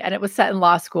movie and it was set in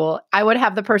law school, I would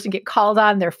have the person get called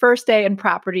on their first day in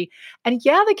property. And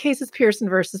yeah, the case is Pearson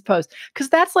versus Post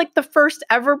because that's like the first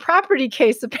ever property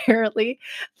case apparently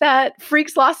that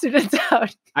freaks law students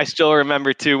out. I still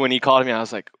remember too when he called me. I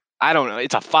was like, I don't know.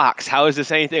 It's a fox. How is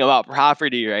this anything about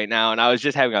property right now? And I was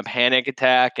just having a panic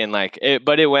attack and like it,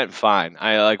 but it went fine.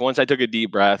 I like once I took a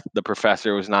deep breath, the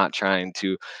professor was not trying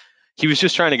to, he was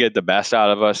just trying to get the best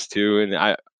out of us too. And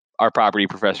our property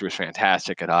professor was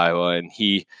fantastic at Iowa and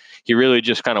he really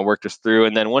just kind of worked us through.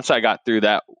 And then once I got through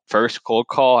that first cold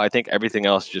call, I think everything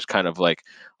else just kind of like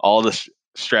all the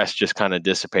stress just kind of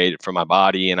dissipated from my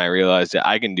body. And I realized that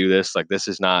I can do this. Like this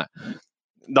is not,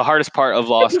 the hardest part of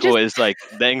law You school just is like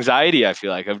the anxiety, I feel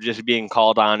like, of just being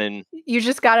called on. And you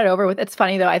just got it over with. It's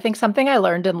funny though. I think something I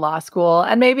learned in law school,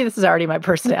 and maybe this is already my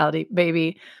personality,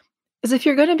 maybe is if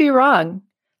you're going to be wrong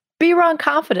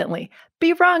confidently.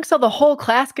 Be wrong so the whole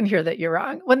class can hear that you're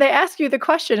wrong. When they ask you the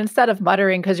question, instead of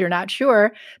muttering because you're not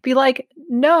sure, be like,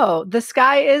 no, the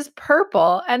sky is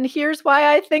purple. And here's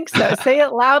why I think so. Say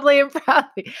it loudly and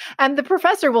proudly. And the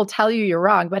professor will tell you you're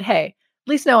wrong. But hey, at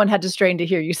least no one had to strain to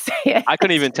hear you say it. I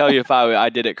couldn't even tell you if I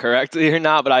did it correctly or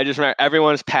not, but I just remember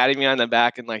everyone's patting me on the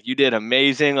back and like, you did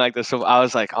amazing. Like this, so I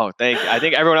was like, oh, thank you. I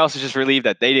think everyone else is just relieved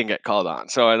that they didn't get called on.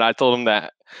 So, and I told them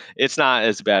that it's not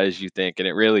as bad as you think. And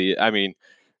it really, I mean,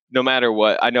 no matter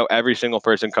what, I know every single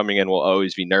person coming in will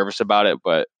always be nervous about it,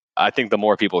 but I think the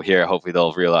more people hear, hopefully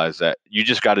they'll realize that you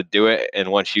just got to do it.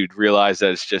 And once you realize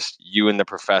that it's just you and the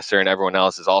professor and everyone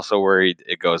else is also worried,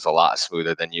 it goes a lot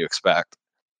smoother than you expect.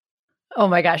 Oh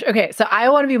my gosh. Okay. So I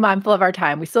want to be mindful of our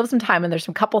time. We still have some time and there's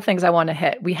some couple things I want to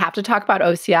hit. We have to talk about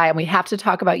OCI and we have to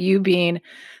talk about you being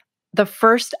the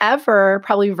first ever,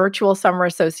 probably virtual summer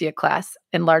associate class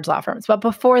in large law firms. But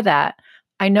before that,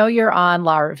 I know you're on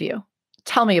law review.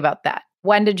 Tell me about that.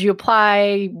 When did you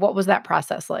apply? What was that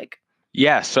process like?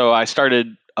 Yeah, so I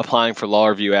started applying for law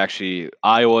review. Actually,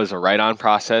 Iowa is a write-on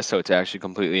process, so it's actually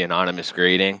completely anonymous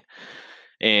grading.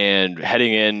 And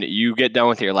heading in, you get done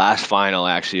with your last final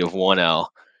actually of 1L,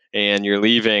 and you're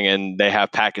leaving, and they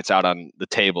have packets out on the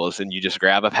tables, and you just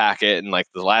grab a packet, and like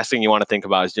the last thing you want to think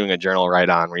about is doing a journal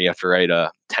write-on where you have to write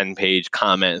a 10-page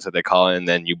comment, is what they call it, and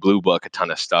then you blue book a ton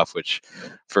of stuff. Which,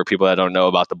 for people that don't know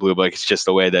about the blue book, it's just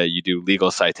the way that you do legal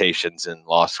citations in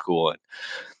law school. And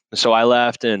so I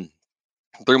left, and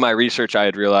through my research, I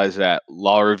had realized that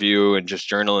law review and just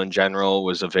journal in general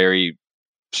was a very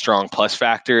strong plus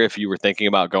factor if you were thinking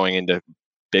about going into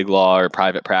big law or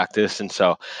private practice. And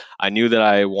so I knew that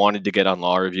I wanted to get on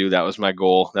law review. That was my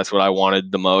goal. That's what I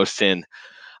wanted the most. And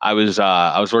I was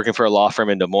working for a law firm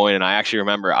in Des Moines, and I actually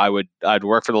remember I'd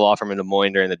work for the law firm in Des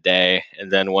Moines during the day,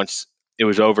 and then once it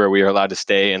was over, we were allowed to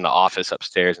stay in the office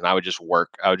upstairs, and I would just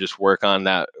work. I would just work on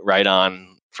that right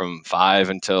on from 5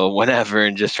 until whenever,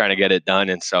 and just trying to get it done.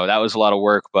 And so that was a lot of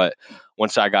work, but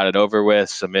once I got it over with,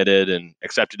 submitted, and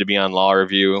accepted to be on law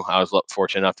review, I was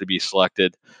fortunate enough to be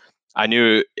selected. I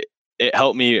knew it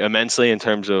helped me immensely in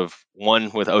terms of, one,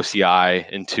 with OCI,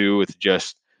 and two, with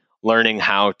just learning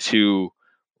how to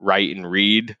write and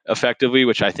read effectively,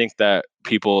 which I think that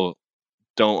people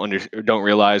don't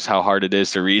realize how hard it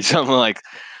is to read something like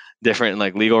different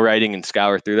like legal writing and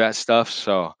scour through that stuff.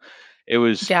 So it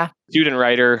was Yeah. student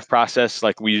writer process.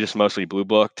 Like we just mostly blue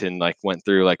booked and like went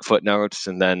through like footnotes.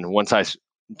 And then once I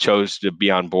chose to be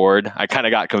on board, I kind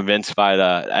of got convinced by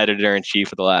the editor in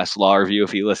chief of the last law review.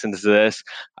 If he listens to this,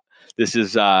 this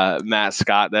is Matt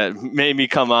Scott that made me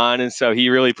come on. And so he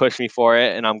really pushed me for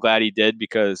it. And I'm glad he did,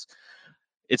 because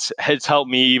it's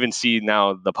helped me even see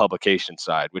now the publication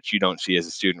side, which you don't see as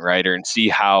a student writer, and see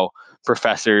how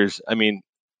professors, I mean,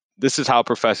 this is how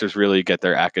professors really get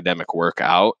their academic work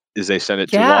out, is they send it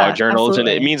to law Yeah, journals, and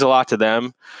it absolutely. means a lot to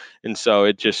them. And so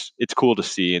it's cool to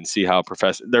see and see how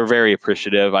professors, they're very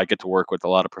appreciative. I get to work with a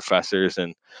lot of professors,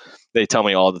 and they tell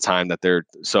me all the time that they're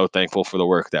so thankful for the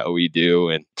work that we do.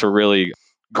 And it's a really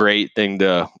great thing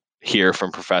to hear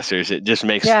from professors. It just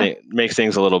Yeah. makes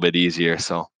things a little bit easier.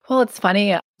 So Well, it's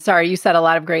funny. Sorry, you said a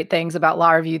lot of great things about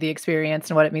law review, the experience,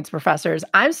 and what it means to professors.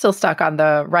 I'm still stuck on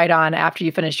the write on after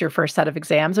you finish your first set of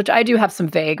exams, which I do have some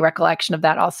vague recollection of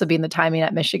that also being the timing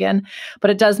at Michigan.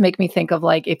 But it does make me think of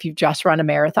like if you've just run a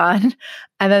marathon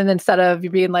and then instead of you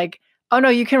being like, oh no,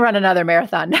 you can run another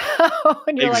marathon now.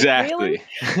 And you're like, really?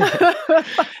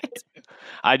 exactly.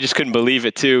 I just couldn't believe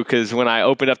it too, because when I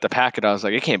opened up the packet, I was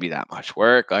like, it can't be that much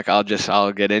work. Like I'll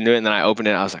get into it. And then I opened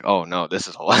it, I was like, oh no, this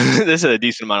is a lot. This is a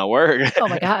decent amount of work. Oh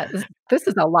my God, this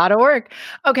is a lot of work.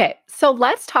 Okay, so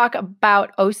let's talk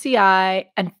about OCI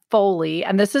and Foley.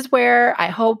 And this is where I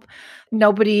hope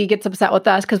nobody gets upset with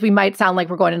us because we might sound like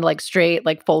we're going into like straight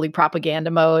like Foley propaganda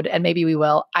mode, and maybe we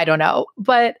will. I don't know.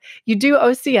 But you do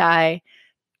OCI.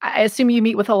 I assume you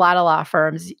meet with a lot of law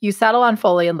firms. You settle on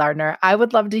Foley and Lardner. I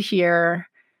would love to hear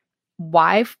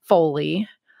why Foley.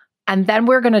 And then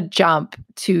we're going to jump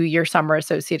to your summer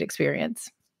associate experience.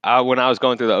 When I was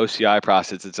going through the OCI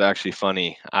process, it's actually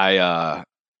funny.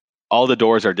 All the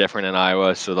doors are different in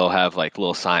Iowa, so they'll have like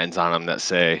little signs on them that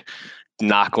say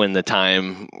knock when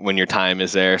your time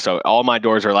is there. So all my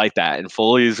doors are like that. And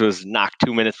Foley's was knock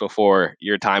 2 minutes before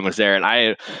your time was there. And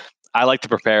I like to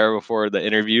prepare before the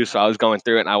interview. So I was going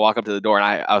through it, and I walk up to the door,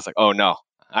 and I was like, oh no,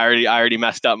 I already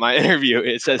messed up my interview.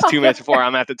 It says 2 minutes before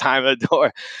I'm at the time of the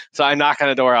door. So I knock on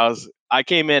the door. I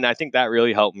came in. I think that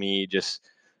really helped me just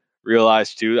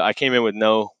realize too. I came in with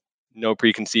no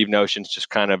preconceived notions, just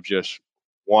kind of just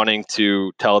wanting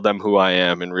to tell them who I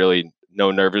am, and really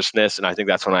no nervousness. And I think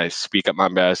that's when I speak up my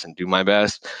best and do my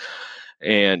best.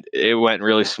 and it went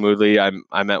really smoothly.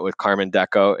 I met with Carmen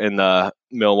Deco in the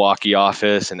Milwaukee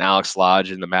office and Alex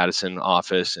Lodge in the Madison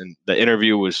office, and the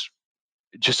interview was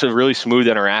just a really smooth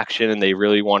interaction, and they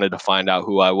really wanted to find out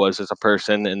who I was as a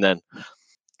person. And then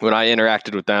when I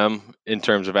interacted with them in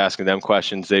terms of asking them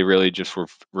questions, they really just were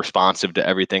responsive to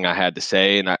everything I had to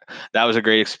say. And that was a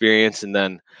great experience. And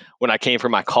then when I came for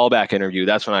my callback interview,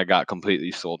 that's when I got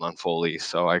completely sold on Foley.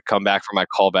 So I come back for my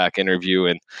callback interview,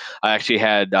 and I actually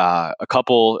had a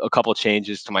couple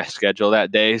changes to my schedule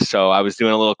that day. So I was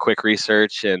doing a little quick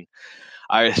research, and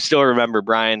I still remember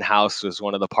Brian House was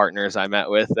one of the partners I met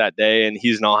with that day, and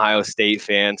he's an Ohio State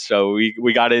fan. So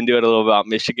we got into it a little about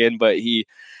Michigan, but he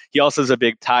also is a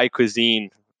big Thai cuisine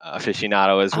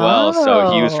aficionado as well.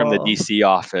 So he was from the Oh, DC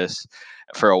office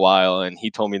for a while, and he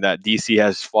told me that DC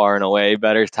has far and away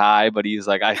better Thai, but he's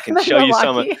like, I can show you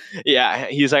some of, Milwaukee. yeah,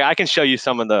 he's like, I can show you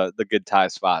some of the good Thai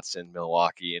spots in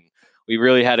Milwaukee. And we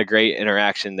really had a great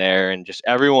interaction there, and just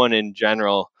everyone in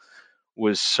general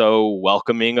was so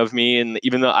welcoming of me. And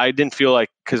even though I didn't feel like,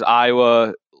 because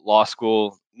Iowa law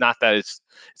school, not that it's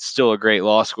still a great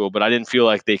law school, but I didn't feel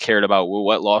like they cared about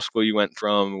what law school you went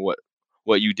from,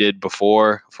 what you did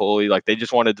before Foley. Like, they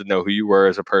just wanted to know who you were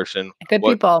as a person. Good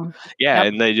What, people. yeah,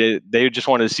 Yep. and they just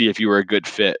wanted to see if you were a good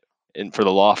fit for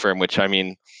the law firm, which, I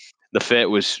mean, the fit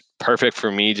was perfect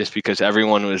for me just because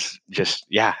everyone was just,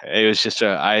 yeah, it was just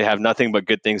I have nothing but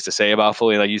good things to say about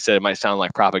Foley. Like you said, it might sound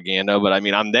like propaganda, but I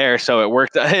mean, I'm there, so it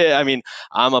worked. I mean,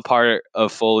 I'm a part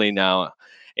of Foley now,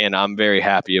 and I'm very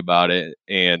happy about it,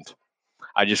 and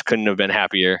I just couldn't have been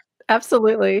happier.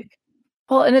 Absolutely.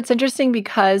 Well, and it's interesting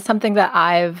because something that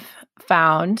I've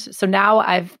found, so now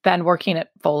I've been working at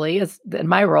Foley as in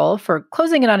my role for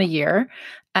closing in on a year.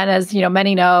 And as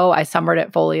many know, I summered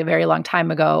at Foley a very long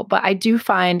time ago. But I do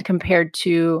find compared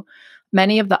to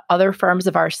many of the other firms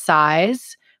of our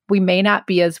size, we may not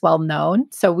be as well known.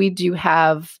 So we do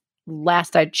have,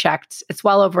 last I checked, it's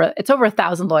over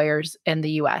 1,000 lawyers in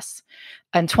the US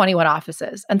and 21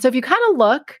 offices. And so if you kind of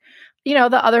look, the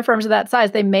other firms of that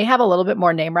size, they may have a little bit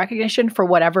more name recognition for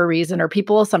whatever reason, or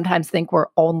people sometimes think we're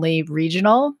only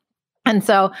regional. And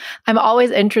so I'm always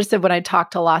interested when I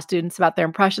talk to law students about their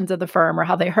impressions of the firm or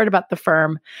how they heard about the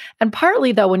firm. And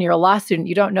partly, though, when you're a law student,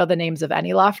 you don't know the names of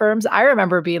any law firms. I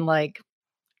remember being like,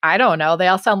 I don't know, they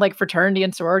all sound like fraternity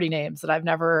and sorority names that I've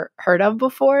never heard of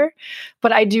before.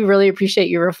 But I do really appreciate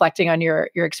you reflecting on your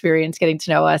experience getting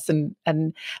to know us. And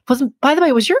by the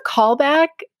way, was your callback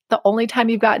the only time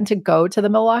you've gotten to go to the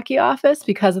Milwaukee office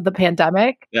because of the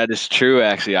pandemic? That is true,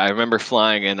 actually. I remember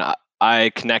flying, and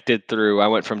I connected through. I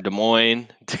went from Des Moines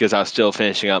because I was still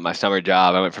finishing up my summer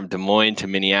job. I went from Des Moines to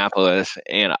Minneapolis,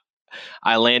 and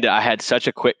I landed. I had such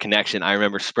a quick connection. I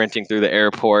remember sprinting through the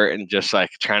airport and just like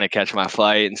trying to catch my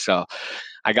flight. And so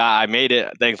I made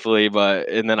it, thankfully.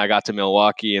 And then I got to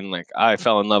Milwaukee, and like I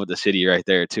fell in love with the city right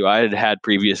there too. I had had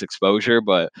previous exposure,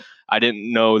 but I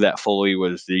didn't know that Foley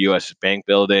was the U.S. Bank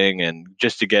building. And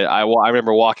just to get, I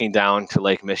remember walking down to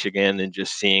Lake Michigan and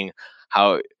just seeing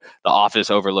how the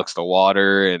office overlooks the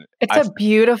water. And It's I a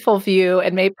beautiful view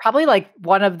and probably like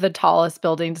one of the tallest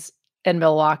buildings in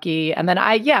Milwaukee. And then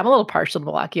I'm a little partial to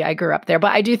Milwaukee. I grew up there,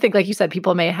 but I do think, like you said,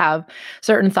 people may have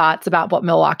certain thoughts about what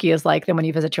Milwaukee is like. Then when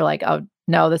you visit, you're like, oh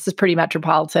no, this is pretty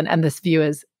metropolitan and this view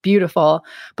is beautiful.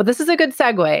 But this is a good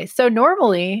segue. So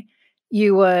normally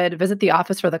you would visit the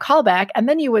office for the callback and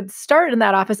then you would start in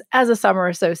that office as a summer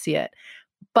associate.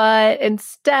 But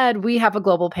instead, we have a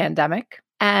global pandemic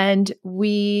and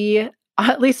we,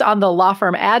 at least on the law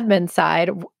firm admin side,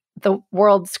 the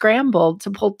world scrambled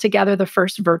to pull together the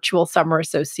first virtual summer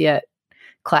associate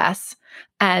class.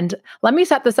 And let me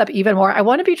set this up even more. I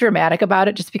want to be dramatic about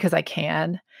it just because I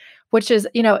can, which is,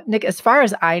 Nick, as far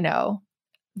as I know,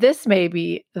 this may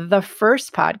be the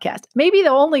first podcast, maybe the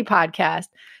only podcast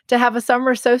to have a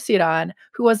summer associate on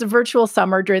who was a virtual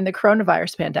summer during the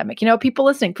coronavirus pandemic. People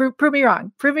listening, prove me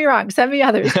wrong, send me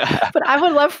others. But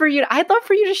I'd love for you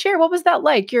to share, what was that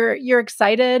like? You're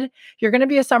excited, you're going to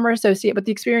be a summer associate, but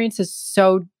the experience is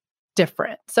so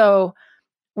different. So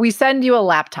we send you a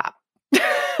laptop.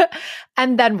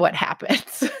 And then what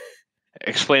happens?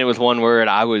 explain it with one word.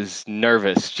 I was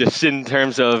nervous, just in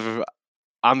terms of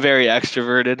I'm very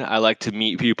extroverted. I like to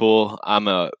meet people. I'm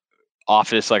a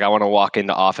office, like I want to walk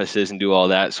into offices and do all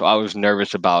that. So I was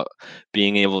nervous about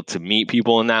being able to meet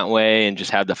people in that way and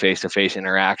just have the face-to-face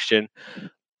interaction.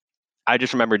 I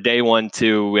just remember day one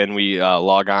too, when we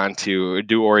log on to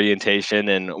do orientation,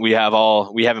 and we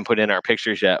haven't put in our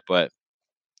pictures yet, but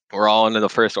we're all into the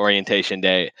first orientation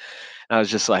day. And I was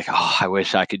just like, oh, I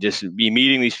wish I could just be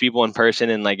meeting these people in person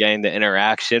and like getting the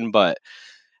interaction. But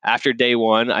after day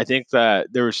one, I think that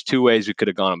there was two ways we could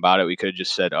have gone about it. We could have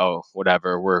just said, oh,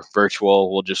 whatever, we're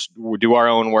virtual. We'll do our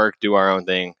own work, do our own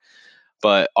thing.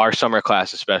 But our summer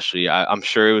class, especially, I'm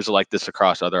sure it was like this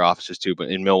across other offices too, but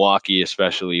in Milwaukee,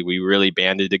 especially, we really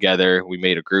banded together. We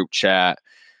made a group chat.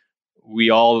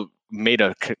 We all made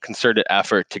a concerted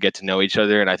effort to get to know each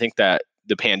other. And I think that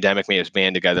the pandemic made us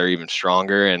band together even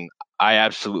stronger. And I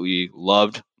absolutely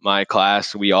loved my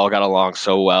class. We all got along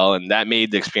so well, and that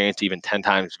made the experience even 10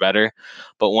 times better.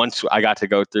 But once I got to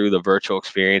go through the virtual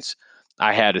experience,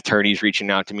 I had attorneys reaching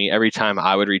out to me. Every time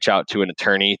I would reach out to an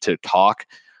attorney to talk,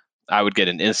 I would get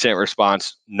an instant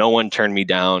response. No one turned me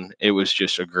down. It was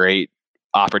just a great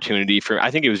opportunity I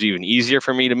think it was even easier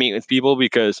for me to meet with people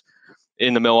because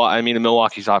in the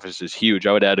Milwaukee's office is huge.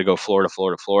 I would have to go floor to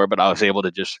floor to floor, but I was able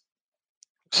to just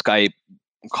Skype,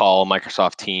 call,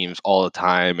 Microsoft Teams all the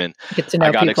time, and Get to I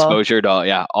know got people. exposure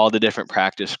to all the different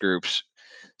practice groups.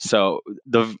 So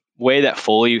the way that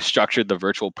Foley structured the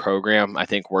virtual program, I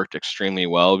think, worked extremely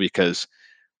well because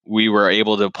we were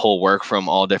able to pull work from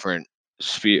all different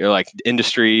like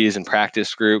industries and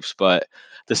practice groups, but at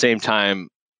the same time,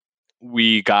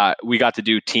 we got to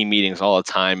do team meetings all the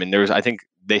time, and I think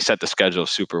they set the schedule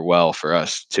super well for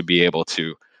us to be able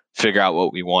to figure out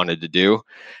what we wanted to do.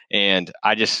 And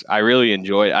I really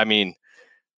enjoyed. I mean,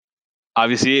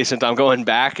 obviously, since I'm going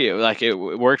back, it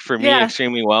worked for me Yeah.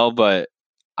 extremely well, but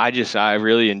I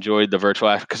really enjoyed the virtual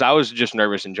aspect because I was just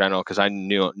nervous in general because I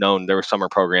known there were summer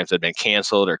programs that had been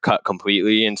canceled or cut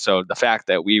completely, and so the fact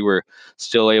that we were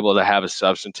still able to have a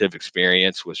substantive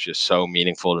experience was just so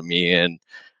meaningful to me. And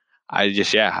I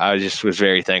just was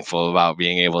very thankful about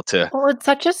being able to. Well, it's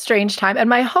such a strange time. And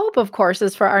my hope, of course,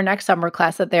 is for our next summer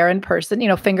class that they're in person.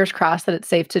 Fingers crossed that it's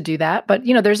safe to do that. But,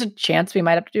 there's a chance we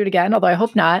might have to do it again, although I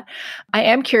hope not. I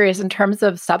am curious in terms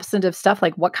of substantive stuff,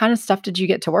 like what kind of stuff did you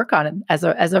get to work on as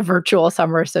a virtual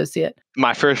summer associate?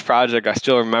 My first project, I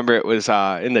still remember it was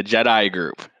in the Jedi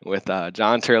group with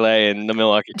John Turley and the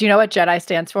Milwaukee Do you know what JEDI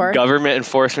stands for? Government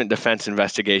Enforcement Defense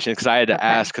Investigation, because I had to Okay.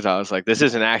 ask because I was like, this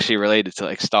isn't actually related to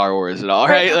like Star Wars at all,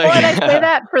 Right. right? Well, and I say Like,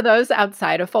 that for those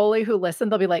outside of Foley who listen,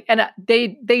 they'll be like, and they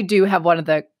do have one of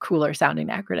the cooler sounding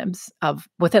acronyms of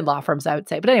within law firms, I would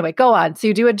say. But anyway, go on. So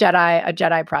you do a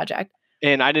JEDI project.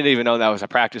 and I didn't even know that was a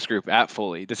practice group at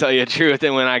Foley, to tell you the truth.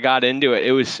 And when I got into it,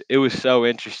 it was so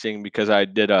interesting because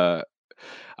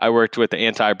I worked with the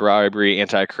Anti-Bribery,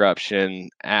 Anti-Corruption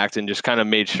Act and just kind of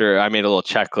made sure I made a little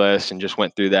checklist and just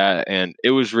went through that. And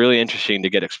it was really interesting to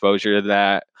get exposure to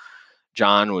that.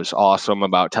 John was awesome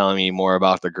about telling me more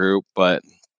about the group, but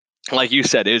like you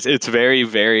said, it's very,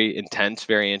 very intense,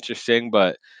 very interesting.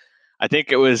 But I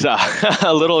think it was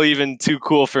a little even too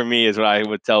cool for me, is what I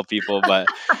would tell people. But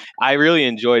I really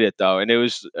enjoyed it though, and it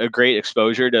was a great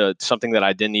exposure to something that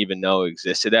I didn't even know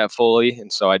existed at Foley.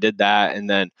 And so I did that, and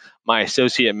then my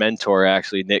associate mentor,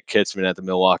 actually Nick Kitzman at the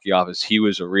Milwaukee office, he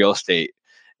was a real estate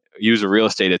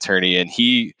attorney, and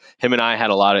him and I had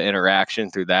a lot of interaction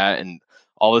through that. And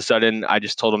all of a sudden, I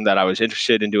just told him that I was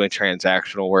interested in doing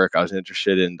transactional work. I was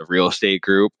interested in the real estate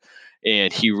group,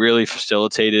 and he really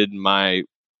facilitated my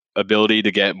ability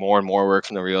to get more and more work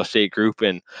from the real estate group.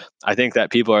 And I think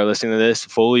that people are listening to this.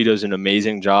 Foley does an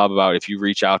amazing job about, if you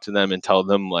reach out to them and tell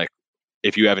them like,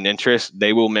 if you have an interest,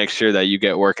 they will make sure that you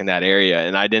get work in that area.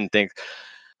 And I didn't think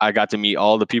I got to meet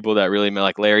all the people that really met.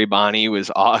 Like Larry Bonney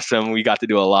was awesome. We got to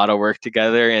do a lot of work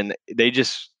together, and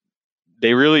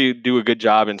they really do a good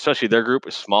job. And especially their group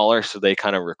is smaller, so they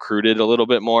kind of recruited a little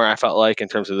bit more. I felt like in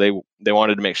terms of they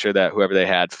wanted to make sure that whoever they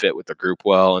had fit with the group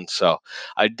well. And so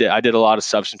I did a lot of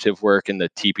substantive work in the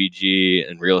TPG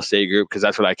and real estate group because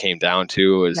that's what I came down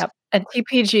to was Yep. And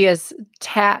TPG is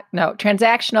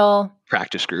transactional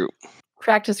practice group.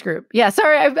 practice group. Yeah,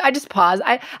 sorry, I just paused.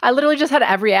 I literally just had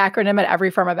every acronym at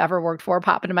every firm I've ever worked for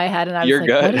pop into my head, and I was You're like,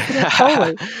 what good. is it at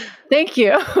Foley? Thank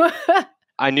you.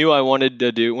 I knew I wanted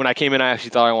to do, when I came in, I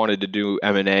actually thought I wanted to do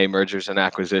M&A, mergers and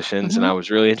acquisitions. And I Mhm. was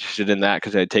really interested in that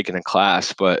because I had taken a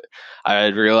class, but I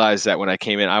had realized that when I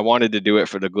came in, I wanted to do it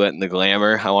for the glitz and the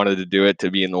glamour. I wanted to do it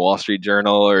to be in the Wall Street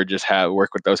Journal or just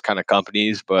work with those kind of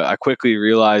companies. But I quickly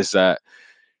realized that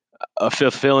a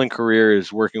fulfilling career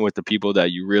is working with the people that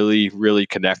you really, really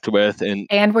connect with.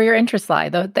 And where your interests lie.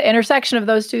 The intersection of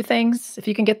those two things, if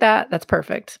you can get that, that's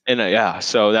perfect. Yeah,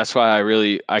 so that's why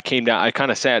I came down, I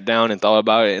kind of sat down and thought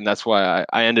about it. And that's why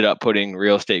I ended up putting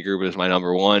real estate group as my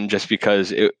number one, just because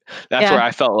that's where Yeah.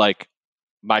 I felt like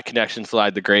my connections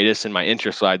lied the greatest and my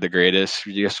interests lied the greatest,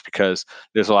 just because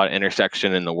there's a lot of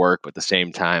intersection in the work, but at the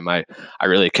same time, I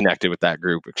really connected with that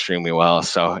group extremely well.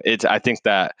 So I think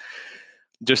that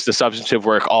just the substantive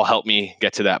work all helped me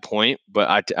get to that point, but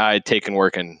I'd taken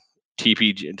work in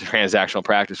TPG, transactional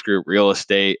practice group, real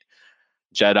estate,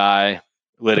 Jedi,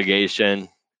 litigation,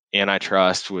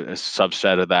 antitrust was a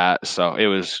subset of that. So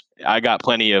I got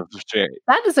plenty of.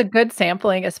 That is a good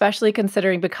sampling, especially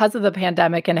considering because of the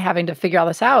pandemic and having to figure all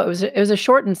this out. It was a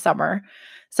shortened summer.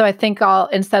 So I think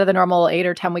instead of the normal 8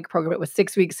 or 10 week program, it was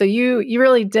 6 weeks. So you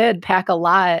really did pack a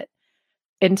lot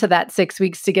into that 6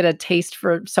 weeks to get a taste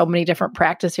for so many different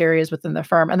practice areas within the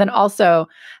firm. And then also,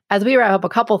 as we wrap up a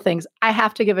couple things, I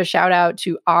have to give a shout out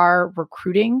to our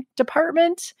recruiting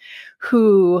department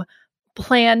who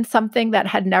planned something that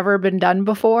had never been done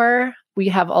before. We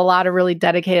have a lot of really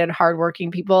dedicated,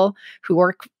 hardworking people who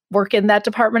work in that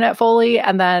department at Foley.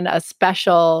 And then a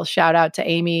special shout out to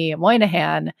Amy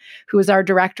Moynihan, who is our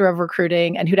director of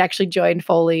recruiting and who'd actually joined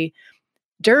Foley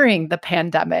during the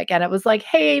pandemic. And it was like,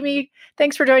 hey, Amy,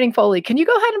 thanks for joining Foley. Can you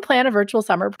go ahead and plan a virtual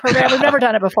summer program? We've never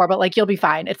done it before, but like, you'll be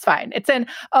fine. It's fine. It's in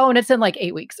like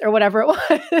 8 weeks or whatever it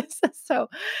was. So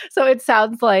it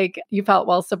sounds like you felt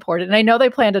well supported. And I know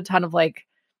they planned a ton of like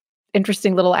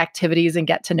interesting little activities and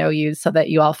get to know you so that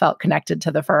you all felt connected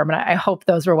to the firm. And I hope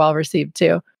those were well received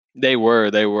too. They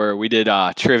were. We did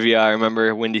trivia. I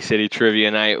remember Windy City Trivia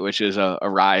Night, which is a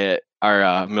riot.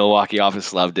 Our Milwaukee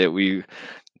office loved it.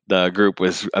 The group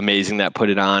was amazing that put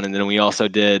it on. And then we also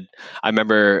I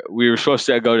remember we were supposed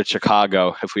to go to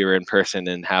Chicago if we were in person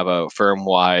and have a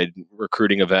firm-wide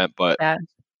recruiting event, but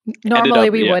normally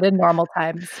we would in normal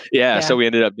times. Yeah, so we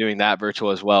ended up doing that virtual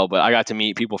as well. But I got to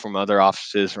meet people from other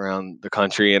offices around the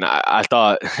country. And I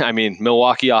thought,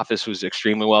 Milwaukee office was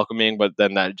extremely welcoming, but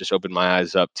then that just opened my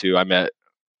eyes up too. I met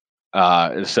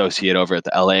an associate over at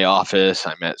the LA office.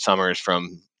 I met Summers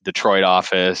from Detroit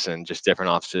office and just different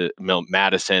offices,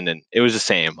 Madison, and it was the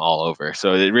same all over.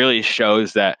 So it really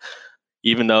shows that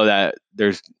even though that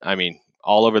there's,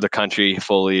 all over the country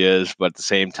Foley is, but at the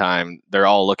same time, they're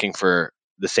all looking for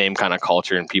the same kind of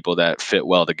culture and people that fit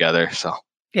well together. So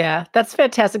yeah, that's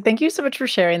fantastic. Thank you so much for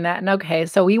sharing that. And okay,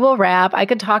 so we will wrap. I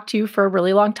could talk to you for a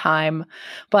really long time,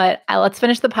 but let's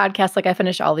finish the podcast like I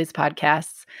finish all these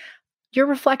podcasts. Your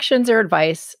reflections or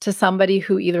advice to somebody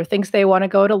who either thinks they want to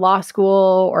go to law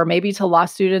school or maybe to law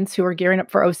students who are gearing up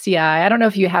for OCI. I don't know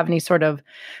if you have any sort of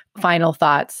final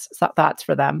thoughts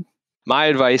for them. My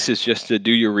advice is just to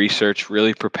do your research,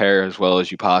 really prepare as well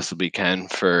as you possibly can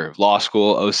for law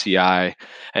school, OCI,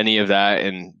 any of that,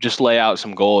 and just lay out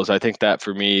some goals. I think that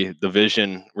for me, the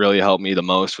vision really helped me the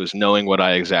most was knowing what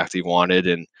I exactly wanted.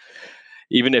 And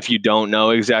even if you don't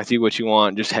know exactly what you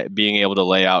want, just being able to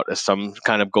lay out some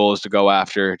kind of goals to go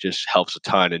after just helps a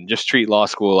ton. And just treat law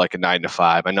school like a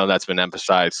 9-to-5. I know that's been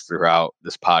emphasized throughout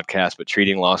this podcast, but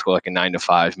treating law school like a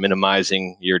 9-to-5,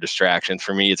 minimizing your distractions.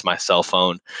 For me, it's my cell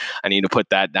phone. I need to put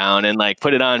that down and like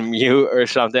put it on mute or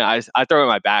something. I throw it in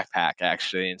my backpack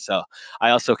actually. And so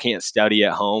I also can't study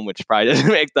at home, which probably doesn't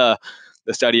make the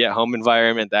study at home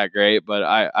environment that great, but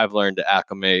I've learned to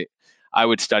acclimate. I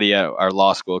would study at our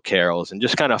law school Carroll's and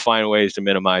just kind of find ways to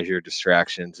minimize your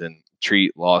distractions and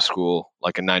treat law school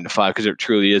like a 9-to-5 because it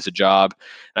truly is a job.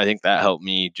 And I think that helped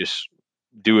me just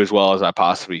do as well as I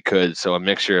possibly could. So a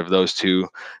mixture of those two,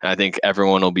 and I think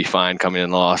everyone will be fine coming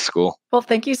in law school. Well,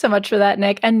 thank you so much for that,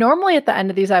 Nick. And normally at the end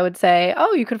of these, I would say,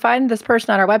 oh, you could find this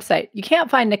person on our website. You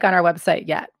can't find Nick on our website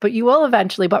yet, but you will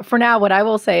eventually. But for now, what I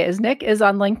will say is Nick is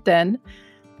on LinkedIn.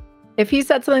 If he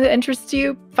said something that interests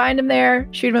you, find him there,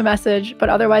 shoot him a message. But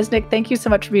otherwise, Nick, thank you so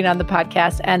much for being on the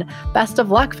podcast and best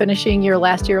of luck finishing your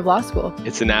last year of law school.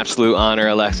 It's an absolute honor,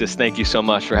 Alexis. Thank you so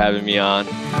much for having me on.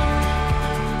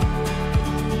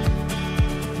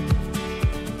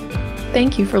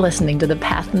 Thank you for listening to The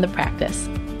Path and the Practice.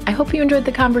 I hope you enjoyed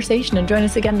the conversation and join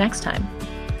us again next time.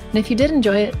 And if you did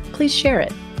enjoy it, please share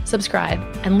it, subscribe,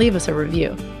 and leave us a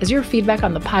review, as your feedback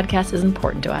on the podcast is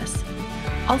important to us.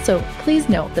 Also, please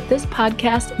note that this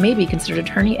podcast may be considered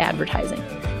attorney advertising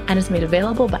and is made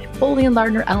available by Foley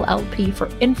Lardner LLP for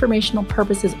informational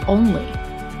purposes only.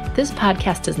 This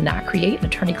podcast does not create an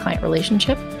attorney-client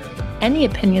relationship. Any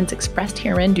opinions expressed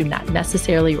herein do not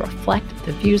necessarily reflect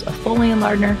the views of Foley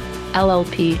Lardner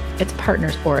LLP, its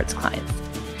partners, or its clients.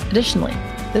 Additionally,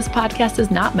 this podcast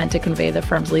is not meant to convey the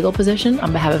firm's legal position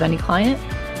on behalf of any client,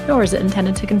 nor is it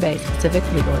intended to convey specific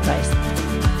legal advice.